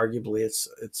 Well, arguably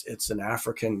it's an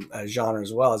African genre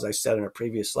as well, as I said in a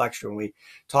previous lecture when we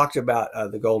talked about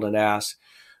The Golden Ass.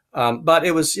 But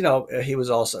it was, he was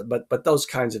also, but those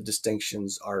kinds of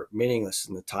distinctions are meaningless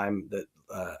in the time that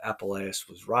Apuleius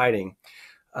was writing.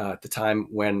 At the time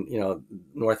when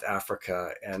North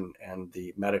Africa and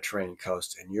the Mediterranean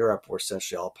coast and Europe were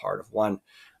essentially all part of one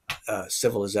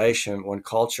civilization, one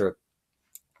culture.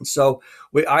 And so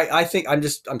I think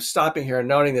I'm stopping here and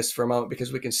noting this for a moment,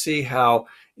 because we can see how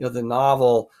the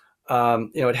novel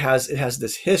it has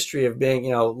this history of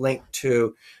being linked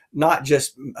to not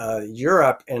just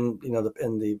Europe and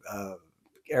in the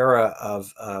era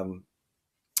of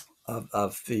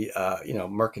the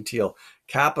mercantile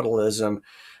capitalism,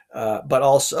 but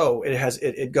also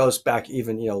it goes back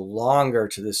even longer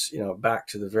to this, back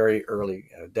to the very early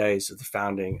days of the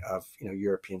founding of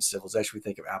European civilization. We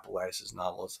think of Apuleius'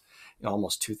 novel as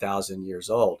almost 2,000 years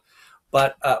old.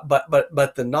 But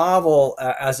the novel,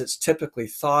 as it's typically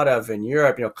thought of in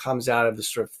Europe, comes out of the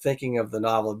sort of thinking of the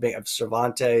novel of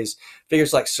Cervantes,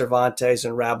 figures like Cervantes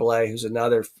and Rabelais, who's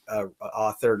another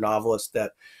author, novelist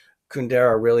that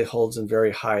Kundera really holds in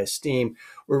very high esteem.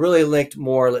 We're really linked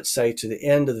more, let's say, to the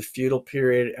end of the feudal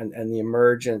period and the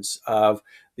emergence of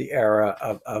the era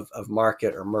of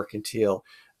market or mercantile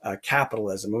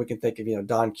capitalism. And we can think of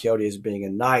Don Quixote as being a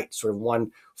knight, sort of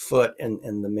one foot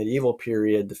in the medieval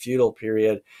period, the feudal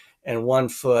period, and one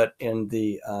foot in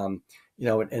the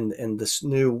in this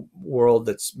new world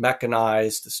that's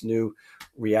mechanized, this new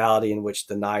reality in which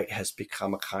the knight has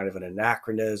become a kind of an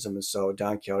anachronism. And so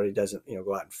Don Quixote doesn't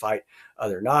go out and fight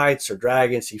other knights or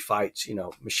dragons. He fights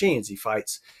machines. He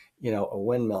fights a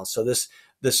windmill. So this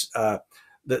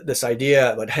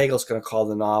idea, what Hegel's going to call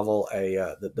the novel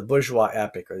the bourgeois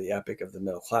epic, or the epic of the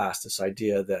middle class. This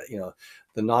idea that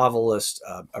the novelist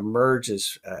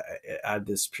emerges at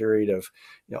this period of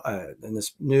in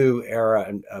this new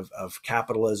era of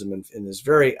capitalism, and is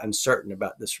very uncertain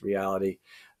about this reality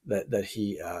that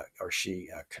he or she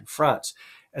confronts.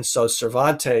 And so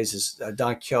Cervantes'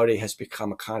 Don Quixote has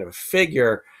become a kind of a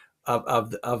figure of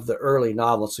the early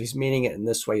novel. So he's meaning it in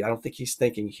this way. I don't think he's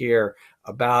thinking here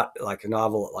about like a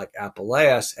novel like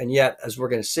Apuleius. And yet, as we're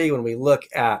going to see when we look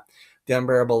at The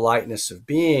Unbearable Lightness of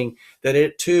Being, that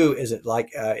it too is it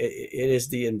is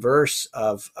the inverse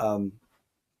of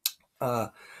uh,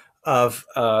 of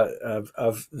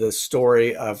the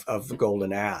story of the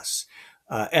Golden Ass.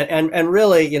 And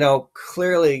really,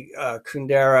 clearly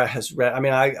Kundera has read. I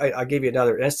mean, I give you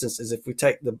another instance. Is if we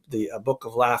take the Book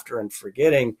of Laughter and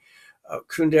Forgetting,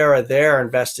 Kundera there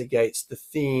investigates the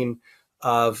theme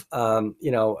of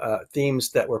themes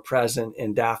that were present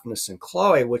in Daphnis and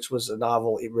Chloe, which was a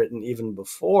novel written even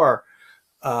before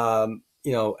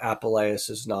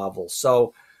Apuleius's novel.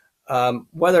 So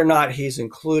whether or not he's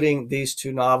including these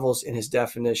two novels in his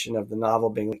definition of the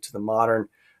novel being linked to the modern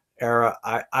era,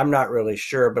 I'm not really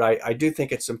sure, but I do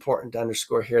think it's important to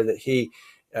underscore here that he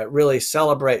really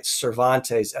celebrates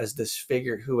Cervantes as this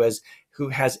figure who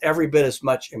has every bit as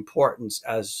much importance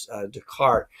as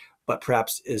Descartes, but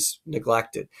perhaps is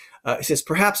neglected. He says,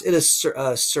 perhaps it is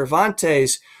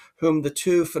Cervantes whom the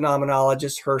two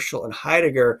phenomenologists, Herschel and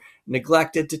Heidegger,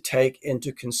 neglected to take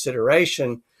into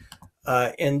consideration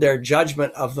in their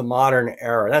judgment of the modern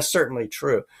era. That's certainly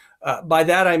true. By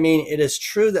that, I mean, it is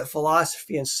true that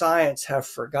philosophy and science have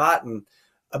forgotten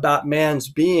about man's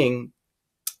being.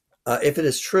 If it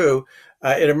is true,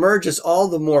 it emerges all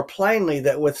the more plainly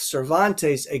that with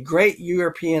Cervantes, a great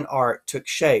European art took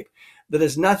shape that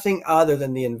is nothing other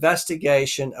than the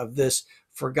investigation of this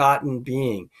forgotten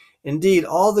being. Indeed,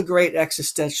 all the great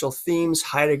existential themes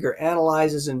Heidegger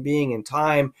analyzes in Being and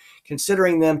Time,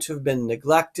 considering them to have been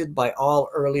neglected by all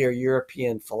earlier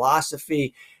European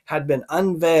philosophy, had been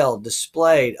unveiled,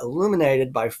 displayed,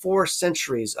 illuminated by 4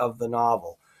 centuries of the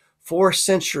novel, 4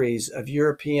 centuries of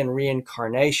European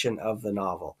reincarnation of the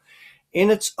novel. In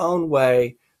its own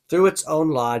way, through its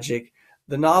own logic,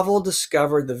 the novel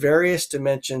discovered the various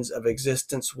dimensions of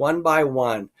existence one by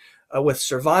one. With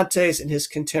Cervantes and his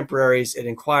contemporaries, it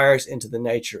inquires into the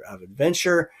nature of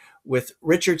adventure. With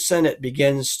Richardson, it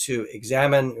begins to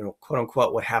examine, quote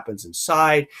unquote, what happens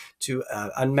inside, to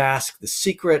unmask the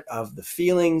secret of the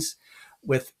feelings.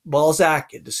 With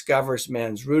Balzac, it discovers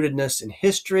man's rootedness in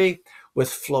history. With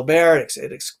Flaubert,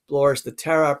 it explores the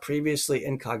terra previously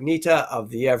incognita of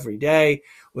the everyday.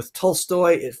 With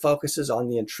Tolstoy, it focuses on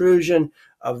the intrusion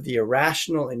of the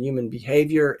irrational in human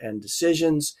behavior and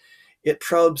decisions. It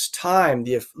probes time,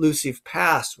 the elusive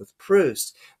past with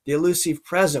Proust, the elusive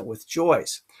present with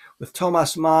Joyce. With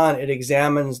Thomas Mann, it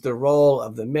examines the role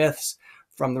of the myths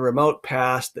from the remote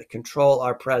past that control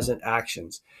our present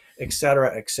actions,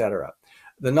 etc., etc.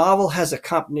 The novel has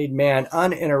accompanied man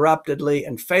uninterruptedly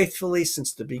and faithfully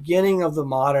since the beginning of the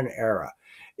modern era.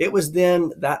 It was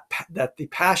then that the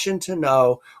passion to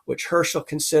know, which Herschel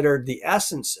considered the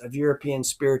essence of European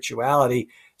spirituality,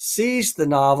 seized the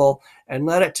novel and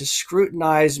led it to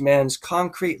scrutinize man's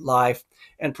concrete life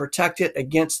and protect it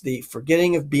against the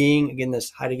forgetting of being, again,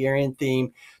 this Heideggerian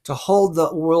theme, to hold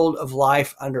the world of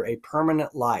life under a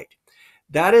permanent light.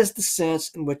 That is the sense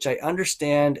in which I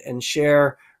understand and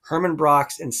share Hermann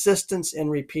Brock's insistence in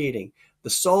repeating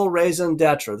the sole raison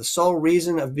d'etre, the sole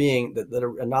reason of being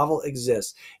that a novel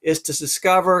exists, is to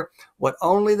discover what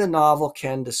only the novel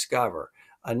can discover.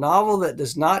 A novel that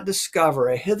does not discover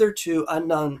a hitherto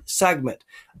unknown segment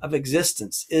of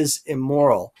existence is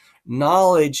immoral.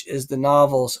 Knowledge is the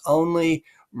novel's only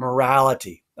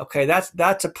morality. Okay,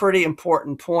 that's a pretty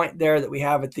important point there that we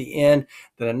have at the end,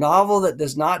 that a novel that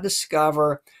does not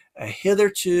discover a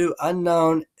hitherto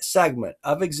unknown segment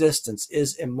of existence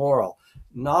is immoral.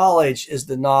 Knowledge is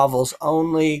the novel's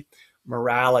only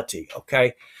morality.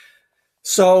 Okay,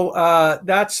 so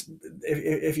that's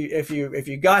if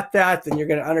you got that, then you're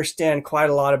going to understand quite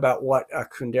a lot about what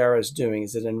Kundera is doing.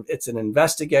 It's an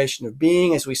investigation of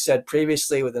being, as we said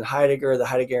previously within Heidegger, the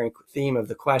Heideggerian theme of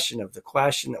the question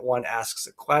that one asks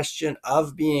a question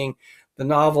of being. The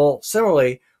novel,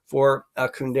 similarly for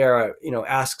Kundera,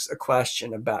 asks a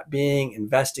question about being,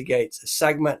 investigates a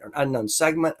segment or an unknown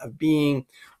segment of being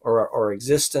or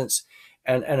existence.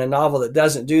 And a novel that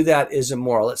doesn't do that is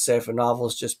immoral. Let's say if a novel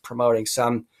is just promoting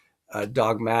some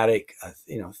dogmatic,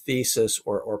 thesis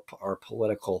or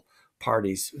political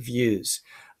party's views,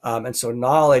 and so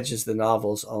knowledge is the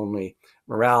novel's only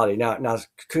morality. Now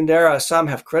Kundera. Some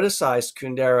have criticized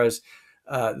Kundera's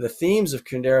the themes of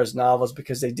Kundera's novels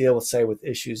because they deal with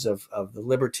issues of the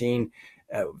libertine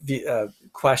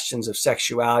questions of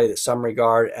sexuality that some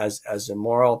regard as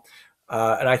immoral.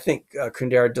 And I think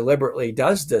Kundera deliberately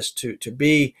does this to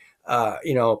be,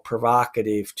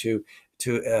 provocative,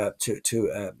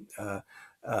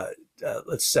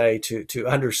 let's say to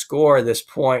underscore this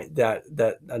point that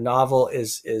a novel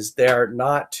is there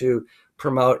not to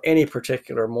promote any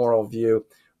particular moral view,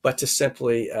 but to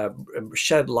simply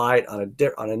shed light on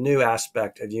a new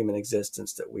aspect of human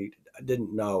existence that we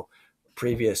didn't know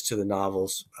previous to the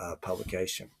novel's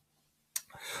publication.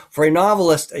 For a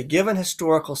novelist, a given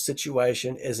historical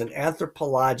situation is an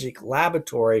anthropologic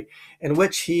laboratory in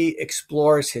which he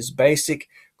explores his basic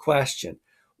question: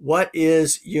 what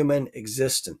is human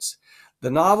existence? The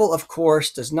novel, of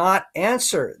course, does not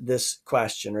answer this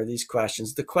question or these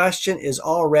questions. The question is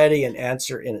already an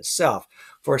answer in itself.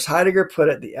 For as Heidegger put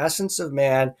it, the essence of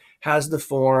man has the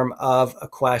form of a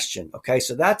question. Okay,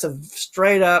 so that's a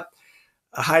straight up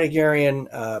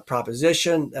Heideggerian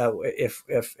proposition.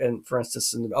 And for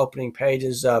instance, in the opening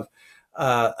pages of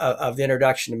the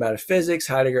Introduction to Metaphysics,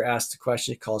 Heidegger asks the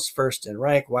question he calls first in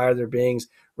rank: why are there beings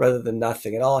rather than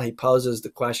nothing at all? He poses the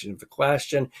question of the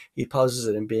question. He poses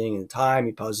it in Being and Time.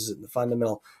 He poses it in the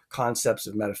fundamental concepts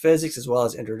of metaphysics, as well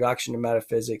as Introduction to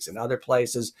Metaphysics and other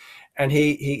places. And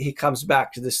he comes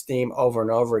back to this theme over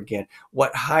and over again.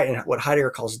 What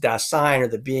Heidegger calls Dasein, or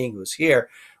the being who's here,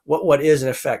 what is in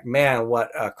effect man,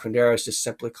 what Kundera is just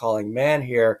simply calling man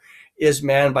here, is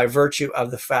man by virtue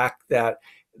of the fact that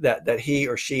he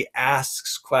or she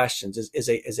asks questions,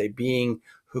 is a being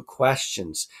who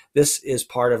questions. This is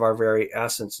part of our very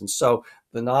essence. And so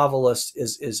the novelist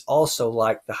is also,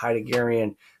 like the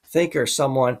Heideggerian thinker,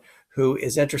 someone who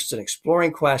is interested in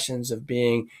exploring questions of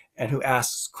being and who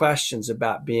asks questions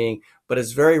about being, but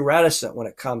is very reticent when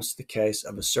it comes to the case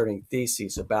of asserting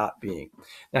theses about being.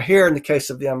 Now, here in the case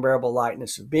of the Unbearable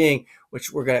Lightness of Being,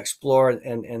 which we're going to explore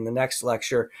in the next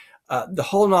lecture, the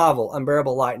whole novel,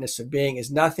 Unbearable Lightness of Being, is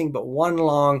nothing but one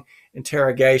long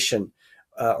interrogation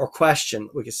or question,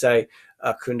 we could say.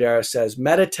 Kundera says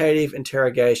meditative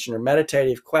interrogation or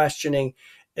meditative questioning,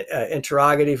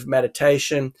 interrogative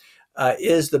meditation,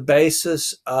 is the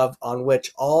basis on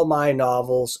which all my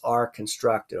novels are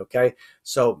constructed. Okay,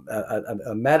 so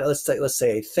let's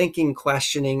say a thinking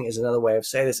questioning is another way of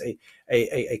saying this.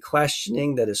 A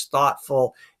questioning that is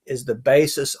thoughtful is the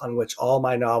basis on which all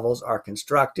my novels are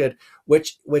constructed,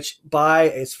 which by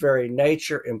its very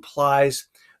nature implies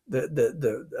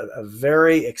a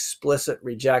very explicit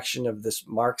rejection of this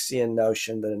Marxian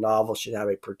notion that a novel should have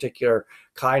a particular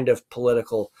kind of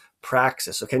political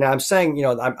praxis. Okay, now I'm saying,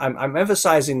 I'm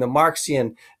emphasizing the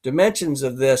Marxian dimensions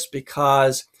of this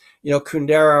because,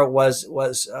 Kundera was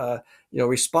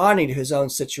responding to his own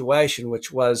situation,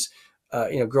 which was,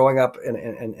 growing up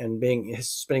and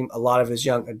spending a lot of his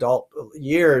young adult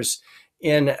years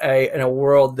in a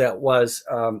world that was,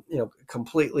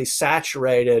 completely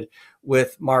saturated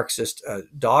with Marxist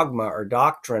dogma or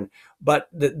doctrine. But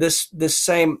this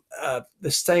same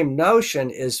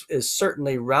notion is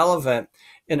certainly relevant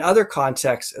in other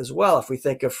contexts as well. If we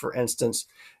think of, for instance,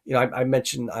 I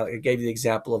gave you the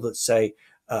example of, let's say,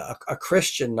 a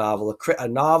Christian novel, a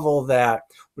novel that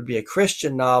would be a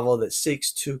Christian novel that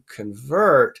seeks to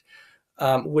convert,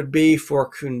 would be for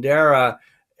Kundera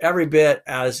every bit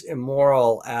as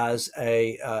immoral as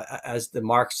the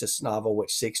Marxist novel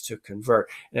which seeks to convert.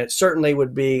 And it certainly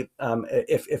would be,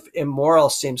 if immoral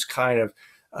seems kind of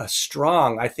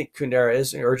strong, I think Kundera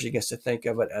is urging us to think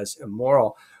of it as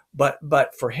immoral.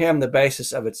 But for him, the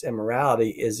basis of its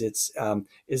immorality is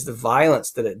the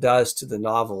violence that it does to the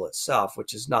novel itself,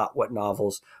 which is not what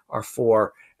novels are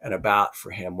for and about for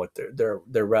him. What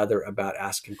they're rather about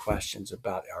asking questions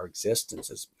about our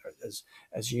existence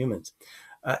as humans.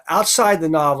 Outside the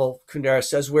novel, Kundera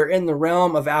says, we're in the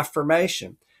realm of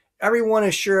affirmation. Everyone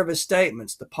is sure of his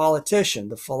statements: the politician,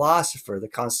 the philosopher, the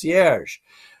concierge.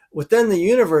 Within the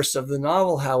universe of the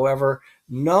novel, however,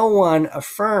 no one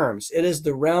affirms. It is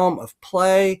the realm of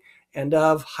play and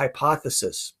of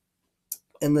hypothesis.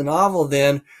 In the novel,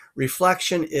 then,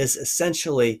 reflection is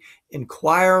essentially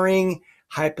inquiring,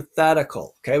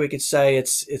 hypothetical. Okay, we could say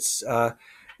it's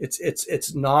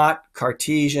not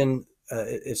Cartesian.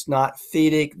 It's not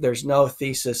thetic. There's no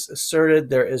thesis asserted.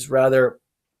 There is rather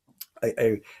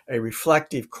a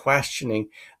reflective questioning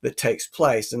that takes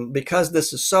place. And because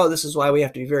this is so, this is why we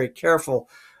have to be very careful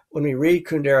when we read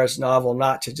Kundera's novel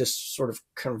not to just sort of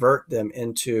convert them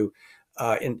into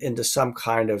some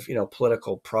kind of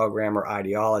political program or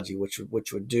ideology, which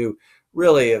would do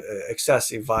really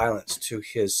excessive violence to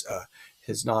his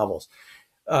novels.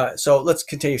 So let's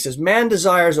continue. It says, man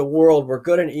desires a world where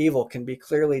good and evil can be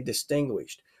clearly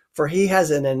distinguished, for he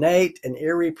has an innate and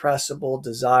irrepressible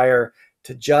desire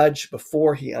to judge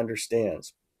before he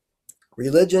understands.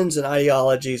 Religions and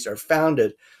ideologies are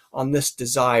founded on this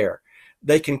desire.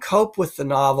 They can cope with the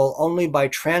novel only by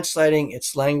translating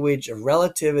its language of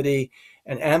relativity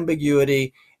and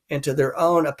ambiguity into their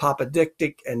own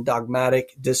apoplectic and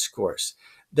dogmatic discourse.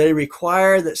 They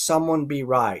require that someone be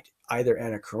right. Either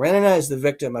Anna Karenina is the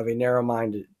victim of a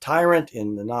narrow-minded tyrant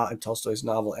in Tolstoy's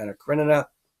novel Anna Karenina,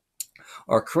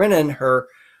 or Karenin, her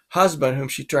husband, whom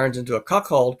she turns into a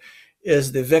cuckold,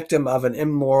 is the victim of an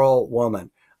immoral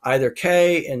woman. Either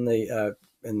K in the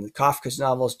Kafka's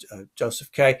novels,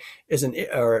 Joseph K is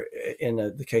or in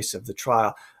the case of the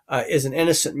trial, is an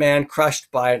innocent man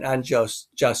crushed by an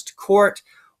unjust court,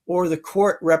 or the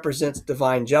court represents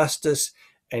divine justice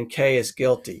and K is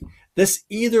guilty. This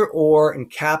either or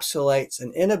encapsulates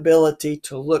an inability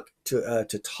to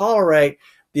tolerate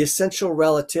the essential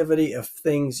relativity of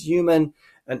things human,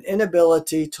 an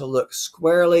inability to look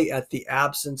squarely at the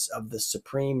absence of the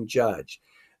supreme judge.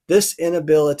 This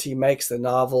inability makes the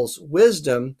novel's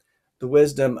wisdom, the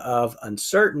wisdom of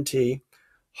uncertainty,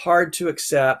 hard to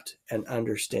accept and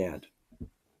understand.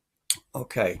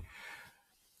 Okay.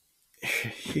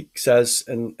 He says,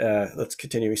 and let's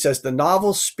continue. He says, the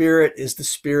novel's spirit is the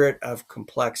spirit of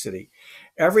complexity.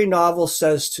 Every novel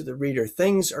says to the reader,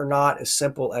 things are not as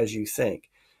simple as you think.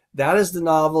 That is the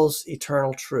novel's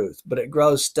eternal truth, but it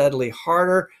grows steadily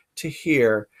harder to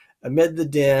hear amid the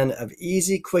din of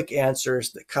easy, quick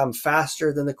answers that come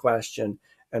faster than the question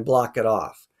and block it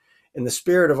off. In the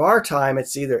spirit of our time,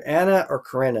 it's either Anna or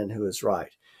Karenin who is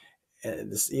right.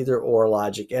 This either or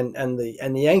logic, and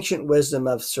the ancient wisdom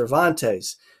of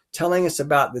Cervantes, telling us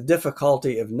about the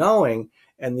difficulty of knowing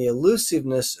and the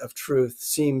elusiveness of truth,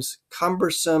 seems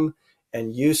cumbersome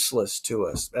and useless to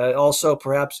us. Also,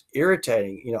 perhaps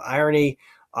irritating. Irony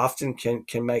often can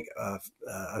make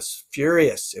us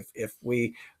furious if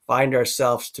we find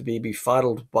ourselves to be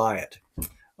befuddled by it.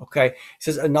 Okay, he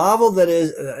says a novel,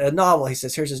 he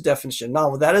says, here's his definition: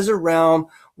 novel, that is a realm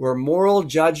where moral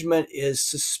judgment is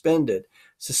suspended.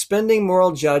 Suspending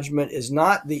moral judgment is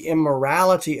not the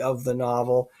immorality of the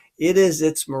novel, it is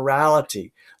its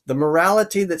morality. The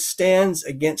morality that stands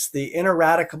against the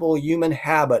ineradicable human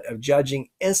habit of judging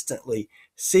instantly,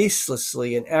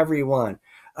 ceaselessly in every one,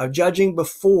 of judging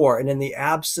before and in the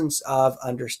absence of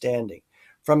understanding.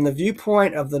 From the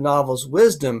viewpoint of the novel's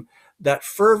wisdom, that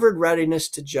fervid readiness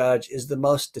to judge is the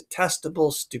most detestable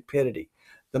stupidity,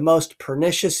 the most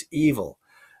pernicious evil.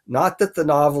 Not that the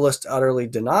novelist utterly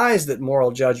denies that moral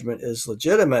judgment is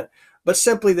legitimate, but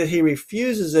simply that he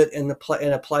refuses it in a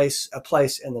place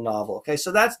in the novel. Okay,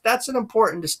 so that's an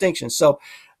important distinction. So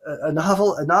a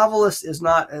novelist is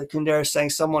not, Kundera is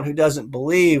saying, someone who doesn't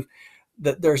believe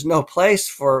that there's no place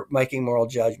for making moral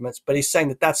judgments, but he's saying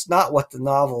that that's not what the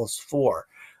novel is for.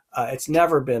 It's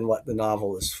never been what the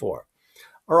novel is for.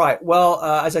 All right. Well,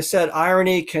 as I said,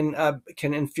 irony can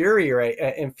infuriate,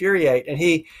 and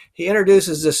he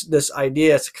introduces this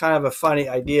idea. It's kind of a funny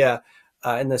idea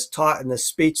in this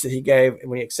speech that he gave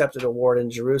when he accepted an award in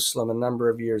Jerusalem a number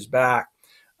of years back.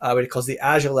 What he calls the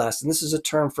agilist, and this is a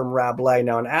term from Rabelais.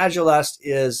 Now, an agilist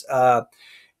is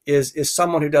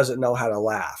someone who doesn't know how to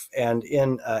laugh, and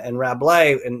in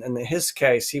Rabelais, in his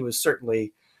case, he was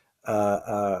certainly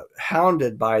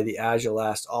hounded by the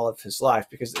Agilast all of his life,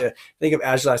 because think of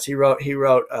Agilast, he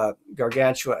wrote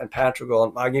Gargantua and Pantagruel,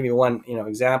 and I'll give you one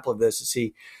example of this. Is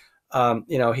he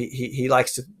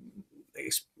likes to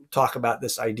talk about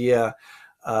this idea.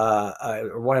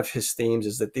 One of his themes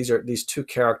is that these two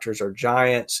characters are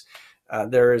giants.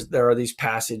 There are these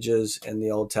passages in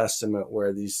the Old Testament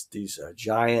where these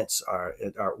giants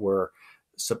were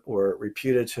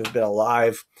reputed to have been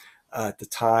alive at the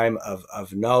time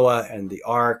of Noah and the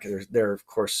ark. There are, of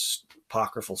course,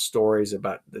 apocryphal stories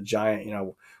about the giant,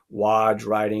 Waj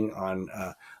riding on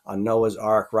Noah's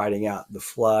ark, riding out the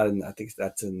flood, and I think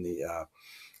that's in the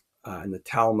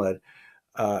Talmud.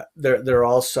 There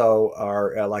also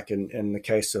are, like in the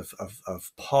case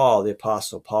of Paul, the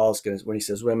Apostle Paul, when he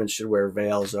says women should wear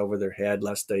veils over their head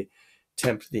lest they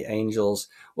tempt the angels.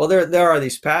 Well, there are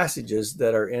these passages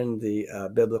that are in the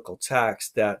biblical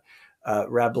text that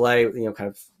Rabelais, kind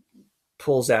of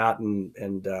pulls out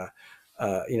and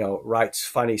writes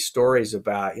funny stories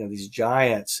about, these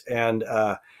giants. And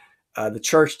the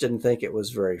church didn't think it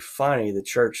was very funny. The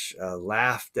church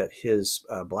laughed at his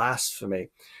blasphemy.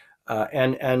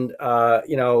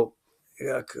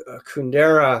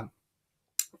 Kundera,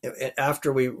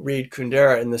 after we read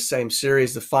Kundera in the same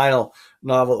series, the final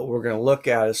novel that we're going to look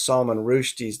at is Salman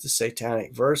Rushdie's The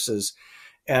Satanic Verses.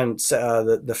 And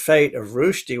the fate of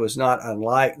Rushdie was not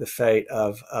unlike the fate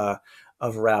of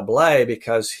Rabelais,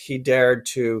 because he dared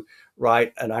to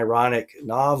write an ironic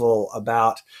novel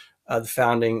about the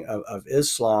founding of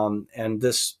Islam, and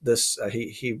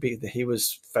he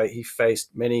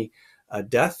faced many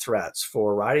death threats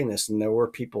for writing this, and there were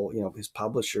people, his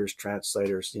publishers,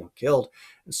 translators, killed,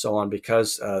 and so on,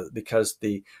 because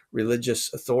the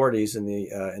religious authorities in the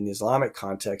Islamic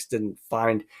context didn't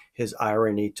find his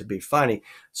irony to be funny.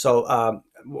 So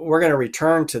we're going to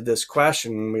return to this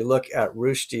question when we look at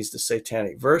Rushdie's The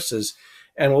Satanic Verses,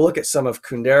 And we'll look at some of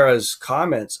Kundera's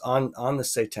comments on the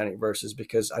satanic verses,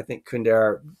 because I think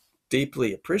Kundera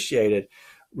deeply appreciated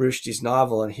Rushdie's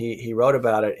novel, and he wrote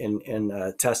about it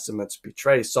in Testaments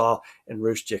Betrayed. He saw in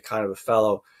Rushdie a kind of a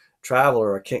fellow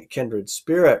traveler, a kindred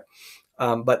spirit.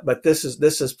 But this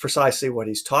is precisely what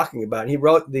he's talking about. He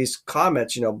wrote these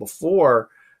comments, before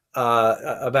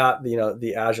about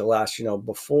the Agilast,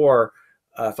 before,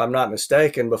 if I'm not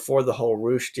mistaken, before the whole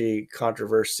Rushdie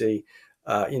controversy,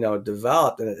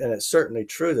 developed. And it's certainly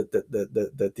true that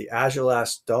the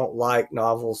Agilists don't like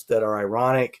novels that are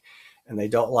ironic, and they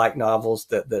don't like novels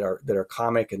that are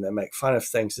comic and that make fun of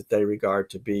things that they regard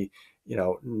to be,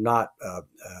 not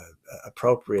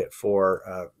appropriate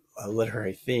for a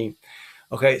literary theme.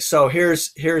 Okay, so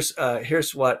here's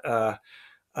what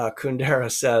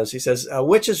Kundera says. He says,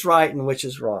 which is right and which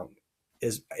is wrong?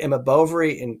 Is Emma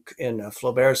Bovary in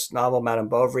Flaubert's novel Madame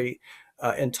Bovary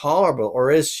intolerable,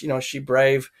 or is she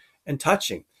brave and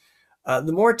touching?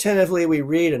 The more attentively we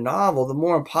read a novel, the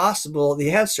more impossible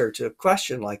the answer to a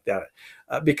question like that,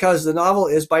 because the novel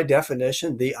is by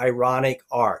definition the ironic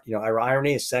art.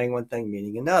 Irony is saying one thing,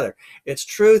 meaning another. Its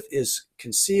truth is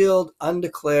concealed,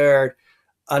 undeclared,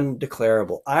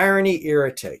 undeclarable. Irony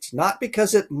irritates, not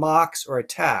because it mocks or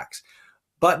attacks,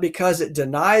 but because it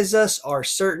denies us our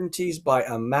certainties by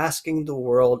unmasking the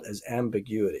world as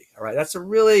ambiguity. All right, that's a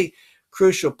really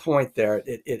crucial point there.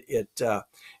 It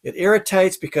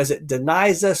irritates because it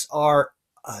denies us our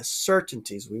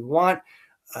certainties. We want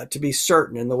to be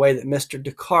certain in the way that Mr.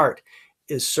 Descartes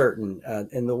is certain,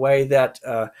 in the way that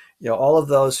all of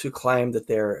those who claim that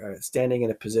they're standing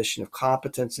in a position of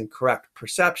competence and correct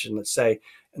perception, let's say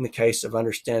in the case of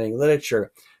understanding literature,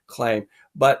 claim.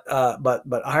 But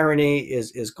irony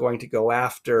is going to go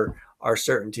after our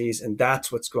certainties, and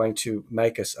that's what's going to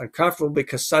make us uncomfortable,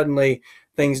 because suddenly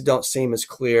things don't seem as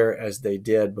clear as they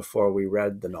did before we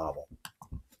read the novel.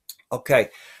 Okay,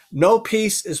 no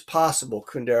peace is possible,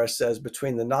 Kundera says,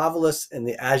 between the novelist and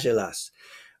the Agilist.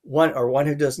 One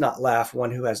who does not laugh,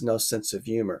 one who has no sense of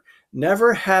humor.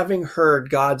 Never having heard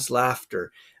God's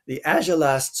laughter, the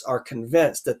Agilists are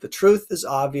convinced that the truth is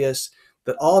obvious,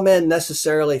 that all men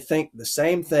necessarily think the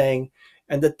same thing,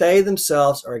 and that they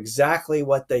themselves are exactly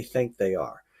what they think they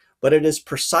are. But it is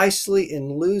precisely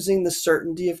in losing the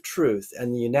certainty of truth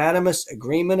and the unanimous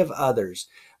agreement of others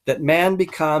that man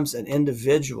becomes an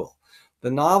individual.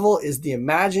 The novel is the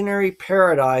imaginary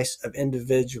paradise of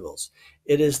individuals.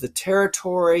 It is the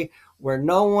territory where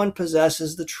no one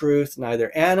possesses the truth,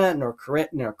 neither Anna nor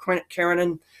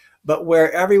Karenin, but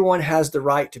where everyone has the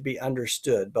right to be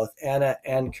understood, both Anna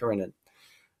and Karenin.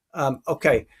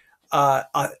 Okay. Now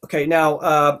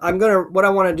what I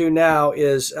want to do now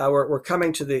is we're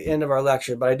coming to the end of our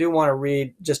lecture, but I do want to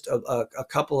read just a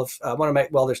couple of. I want to make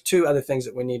there's two other things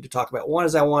that we need to talk about. One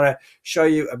is I want to show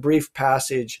you a brief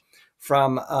passage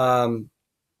from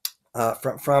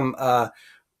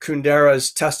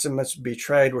Kundera's Testaments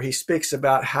Betrayed, where he speaks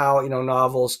about how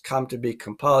novels come to be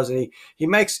composed, and he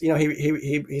makes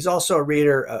he's also a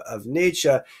reader of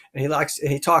Nietzsche, and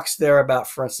he talks there about,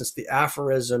 for instance, the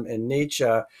aphorism in Nietzsche,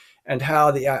 and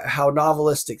how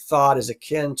novelistic thought is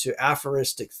akin to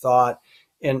aphoristic thought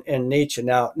in Nietzsche.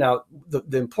 Now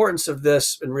the importance of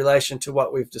this in relation to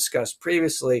what we've discussed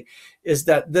previously is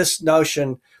that this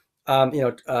notion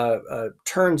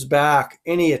turns back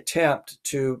any attempt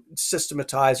to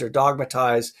systematize or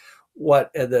dogmatize what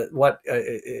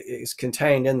is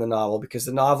contained in the novel, because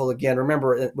the novel, again,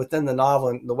 remember, within the novel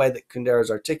and the way that Kundera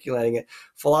is articulating it,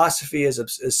 philosophy is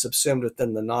subsumed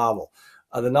within the novel.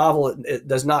 The novel, it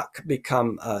does not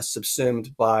become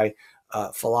subsumed by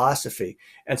philosophy.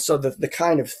 And so the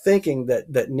kind of thinking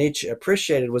that Nietzsche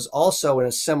appreciated was also, in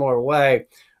a similar way,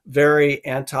 very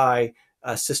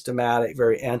anti-systematic,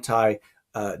 very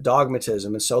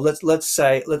anti-dogmatism. And so let's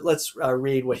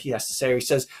read what he has to say. He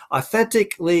says,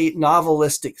 authentically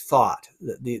novelistic thought,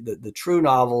 the true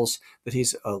novels that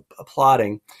he's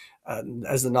applauding,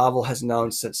 as the novel has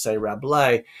known since, say,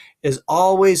 Rabelais, is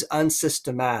always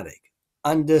unsystematic,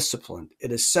 undisciplined.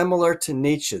 It is similar to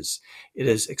Nietzsche's. It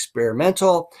is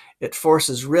experimental. It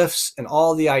forces rifts in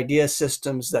all the idea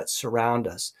systems that surround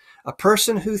us. A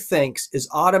person who thinks is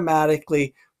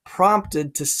automatically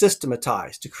prompted to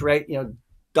systematize, to create,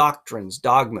 doctrines,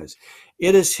 dogmas.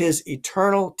 It is his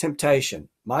eternal temptation.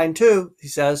 Mine too, he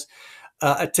says,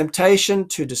 a temptation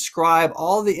to describe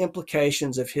all the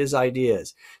implications of his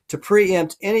ideas, to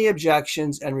preempt any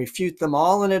objections and refute them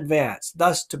all in advance,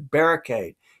 thus to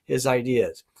barricade his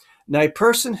ideas. Now, a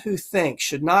person who thinks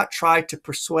should not try to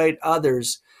persuade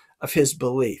others of his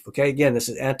belief. Okay, again, this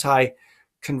is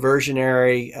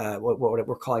anti-conversionary, what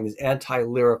we're calling is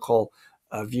anti-lyrical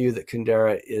view that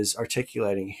Kundera is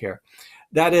articulating here.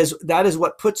 That is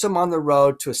what puts him on the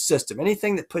road to a system.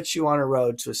 Anything that puts you on a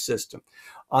road to a system.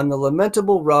 On the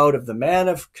lamentable road of the man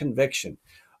of conviction.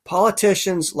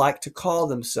 Politicians like to call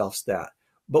themselves that.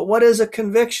 But what is a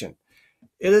conviction?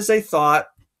 It is a thought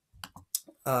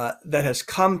that has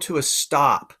come to a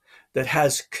stop, that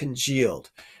has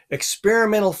congealed.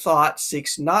 Experimental thought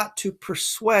seeks not to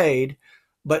persuade,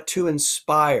 but to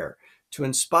inspire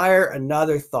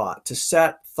another thought, to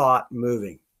set thought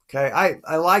moving. Okay,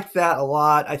 I like that a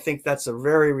lot. I think that's a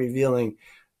very revealing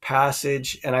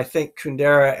passage, and I think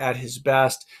Kundera at his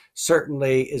best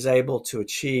certainly is able to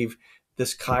achieve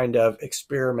this kind of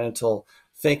experimental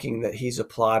thinking that he's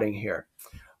applauding here.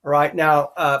 All right,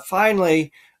 now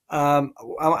finally, I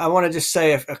want to just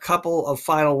say a couple of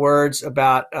final words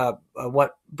about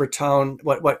what Breton,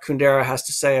 what Kundera has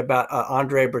to say about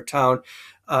Andre Breton,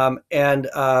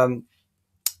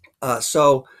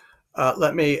 so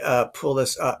let me pull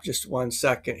this up just 1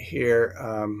 second here.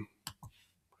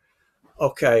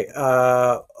 Okay,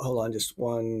 hold on just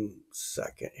 1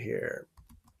 second here.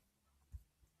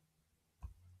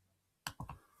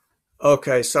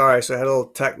 Okay, sorry. So I had a little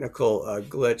technical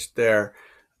glitch there.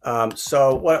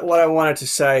 So what I wanted to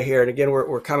say here, and again,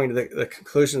 we're coming to the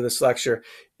conclusion of this lecture,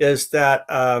 is that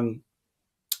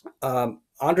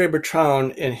Andre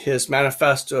Breton, in his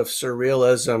Manifesto of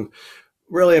Surrealism,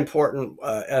 really important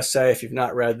essay. If you've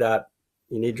not read that,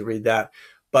 you need to read that.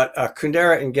 But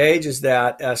Kundera engages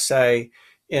that essay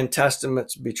in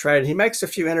Testaments Betrayed. He makes a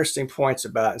few interesting points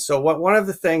about it. And so one of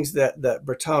the things that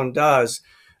Breton does,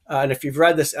 and if you've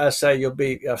read this essay, you'll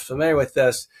be familiar with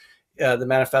this, the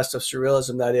Manifesto of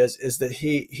Surrealism, that is that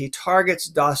he targets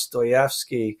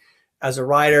Dostoevsky as a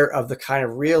writer of the kind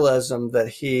of realism that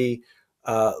he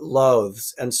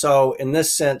loathes. And so in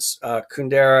this sense,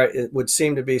 Kundera would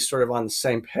seem to be sort of on the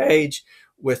same page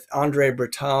with Andre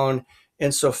Breton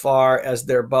insofar as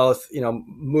they're both,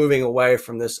 moving away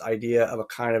from this idea of a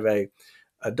kind of a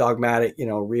dogmatic,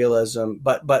 realism,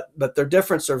 but their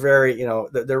difference are very,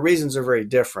 their reasons are very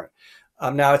different.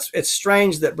 Now it's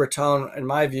strange that Breton, in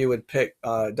my view, would pick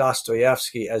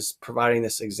Dostoevsky as providing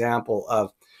this example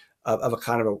of a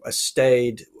kind of a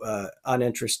staid,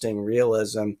 uninteresting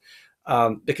realism,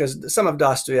 because some of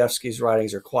Dostoevsky's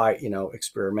writings are quite,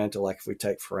 experimental. Like if we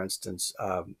take, for instance,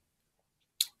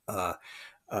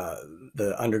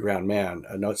 The Underground Man,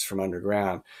 Notes from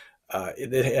Underground.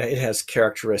 It has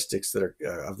characteristics that are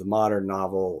of the modern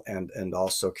novel and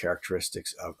also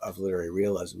characteristics of literary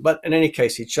realism. But in any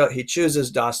case, he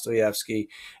chooses Dostoevsky,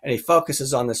 and he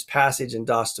focuses on this passage in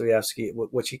Dostoevsky,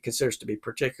 which he considers to be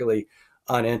particularly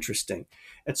uninteresting.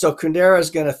 And so Kundera is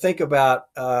going to think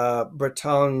about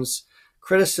Breton's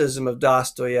criticism of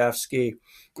Dostoevsky,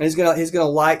 and he's going to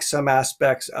like some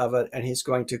aspects of it, and he's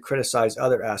going to criticize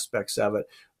other aspects of it.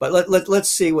 But let's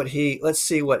see what he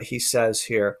says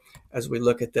here as we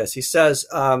look at this. He says,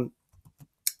 for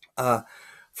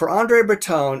Andre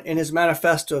Breton, in his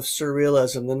Manifesto of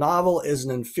Surrealism, the novel is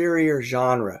an inferior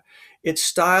genre. Its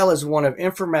style is one of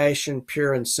information,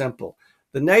 pure and simple.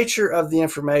 The nature of the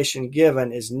information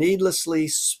given is needlessly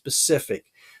specific,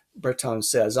 Breton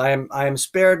says. I am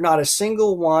spared not a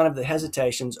single one of the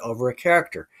hesitations over a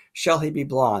character. Shall he be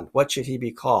blonde? What should he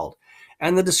be called?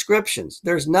 And the descriptions.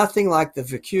 There's nothing like the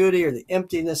vacuity or the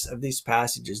emptiness of these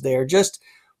passages. They are just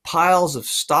piles of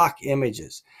stock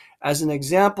images. As an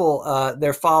example,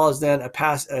 there follows then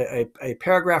a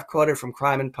paragraph quoted from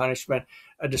Crime and Punishment,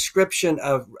 a description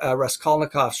of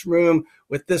Raskolnikov's room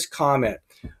with this comment.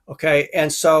 Okay,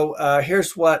 and so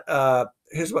here's what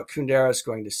Kundera is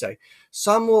going to say.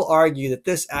 Some will argue that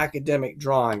this academic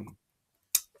drawing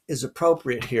is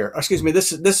appropriate here. Excuse me,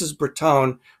 this is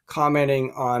Breton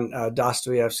commenting on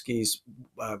Dostoevsky's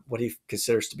what he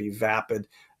considers to be vapid,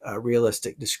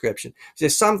 realistic description. So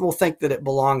some will think that it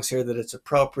belongs here, that it's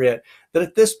appropriate, that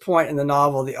at this point in the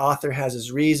novel, the author has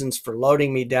his reasons for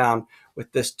loading me down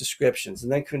with this descriptions.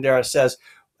 And then Kundera says,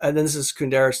 and then this is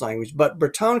Kundera's language, but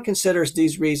Breton considers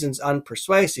these reasons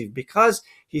unpersuasive because,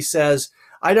 he says,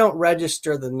 I don't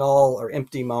register the null or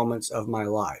empty moments of my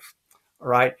life. All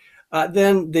right.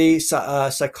 Then the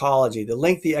psychology, the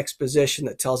lengthy exposition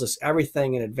that tells us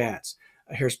everything in advance.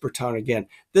 Here's Breton again.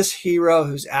 This hero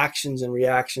whose actions and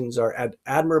reactions are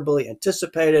admirably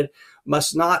anticipated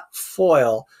must not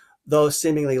foil, though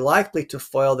seemingly likely to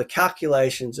foil, the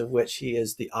calculations of which he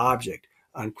is the object,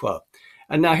 unquote.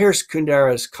 And now here's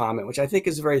Kundera's comment, which I think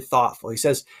is very thoughtful. He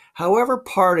says, however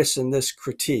partisan this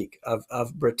critique of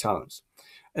Breton's,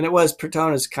 and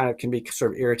Breton can be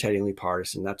sort of irritatingly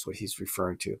partisan. That's what he's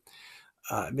referring to.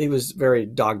 He was very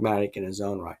dogmatic in his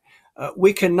own right.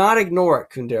 We cannot ignore it,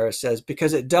 Kundera says,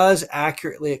 because it does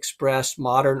accurately express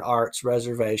modern art's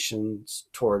reservations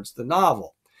towards the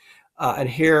novel. And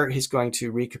here he's going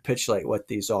to recapitulate what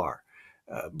these are.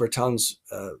 Breton's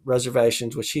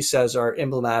reservations, which he says are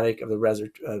emblematic of the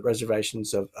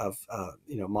reservations of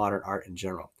modern art in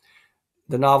general.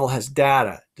 The novel has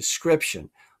data, description,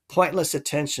 pointless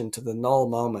attention to the null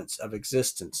moments of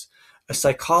existence, a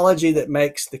psychology that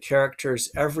makes the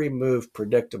characters' every move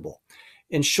predictable.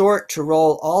 In short, to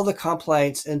roll all the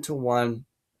complaints into one,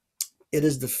 it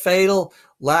is the fatal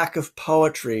lack of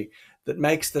poetry that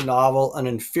makes the novel an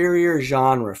inferior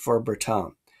genre for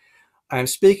Breton. I am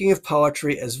speaking of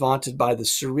poetry as vaunted by the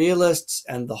surrealists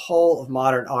and the whole of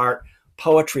modern art,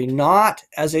 poetry not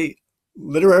as a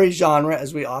literary genre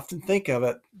as we often think of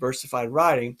it, versified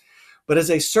writing, but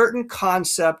as a certain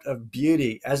concept of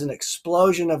beauty, as an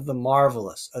explosion of the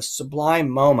marvelous, a sublime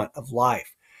moment of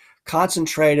life,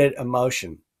 concentrated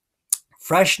emotion,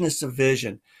 freshness of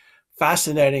vision,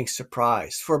 fascinating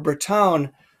surprise. For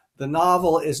Breton, the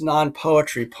novel is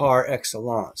non-poetry par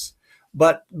excellence.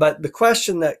 But the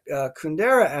question that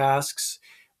Kundera asks,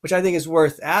 which I think is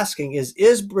worth asking,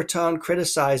 is Breton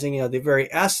criticizing the very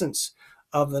essence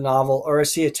of the novel, or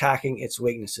is he attacking its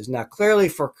weaknesses? Now, clearly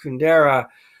for Kundera,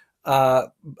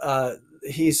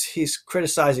 he's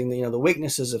criticizing the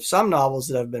weaknesses of some novels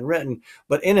that have been written,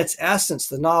 but in its essence,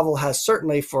 the novel has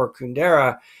certainly, for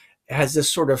Kundera, has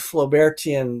this sort of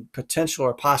Flaubertian potential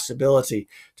or possibility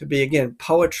to be, again,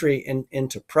 poetry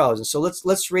into prose. And so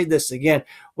let's read this again.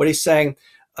 What he's saying,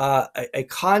 a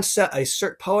concept,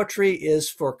 poetry is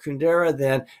for Kundera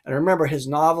then, and remember his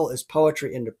novel is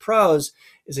poetry into prose,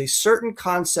 is a certain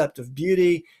concept of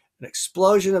beauty, an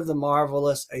explosion of the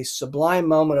marvelous, a sublime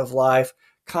moment of life,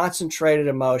 concentrated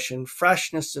emotion,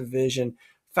 freshness of vision,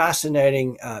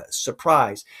 fascinating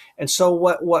surprise. And so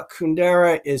what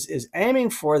Kundera is aiming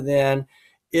for then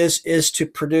is to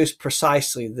produce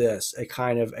precisely this, a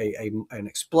kind of an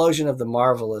explosion of the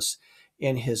marvelous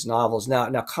in his novels.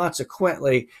 Now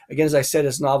consequently, again, as I said,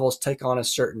 his novels take on a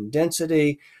certain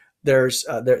density.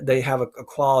 They have a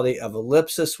quality of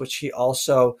ellipsis, which he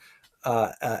also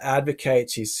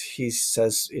advocates. He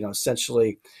says,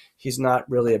 essentially, he's not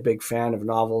really a big fan of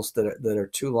novels that are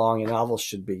too long. And novels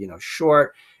should be,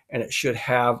 short, and it should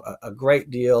have a great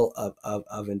deal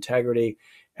of integrity.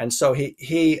 And so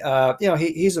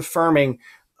he's affirming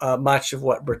much of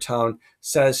what Breton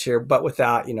says here, but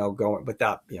without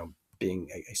being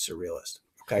a surrealist.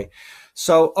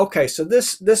 So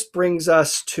this brings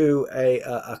us to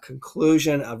a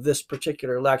conclusion of this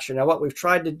particular lecture. Now, what we've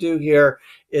tried to do here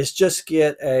is just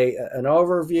get an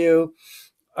overview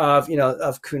of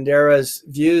Kundera's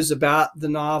views about the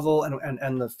novel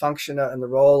and the function and the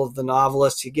role of the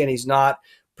novelist. Again, he's not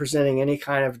presenting any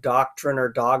kind of doctrine or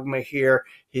dogma here.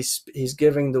 He's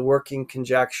giving the working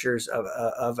conjectures of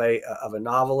a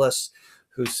novelist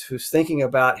who's thinking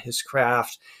about his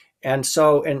craft. And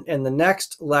so in the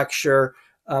next lecture,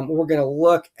 we're going to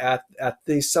look at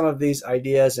some of these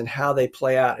ideas and how they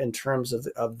play out in terms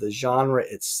of the genre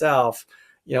itself,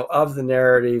 of the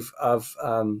narrative of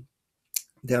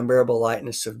the Unbearable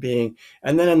Lightness of Being.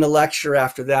 And then in the lecture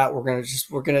after that, we're going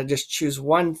to just choose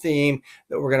one theme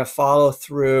that we're going to follow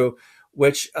through,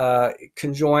 which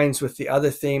conjoins with the other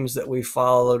themes that we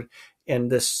followed in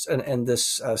this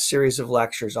series of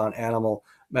lectures on animal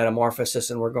metamorphosis.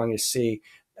 And we're going to see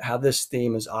how this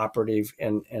theme is operative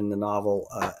in the novel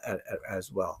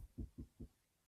as well.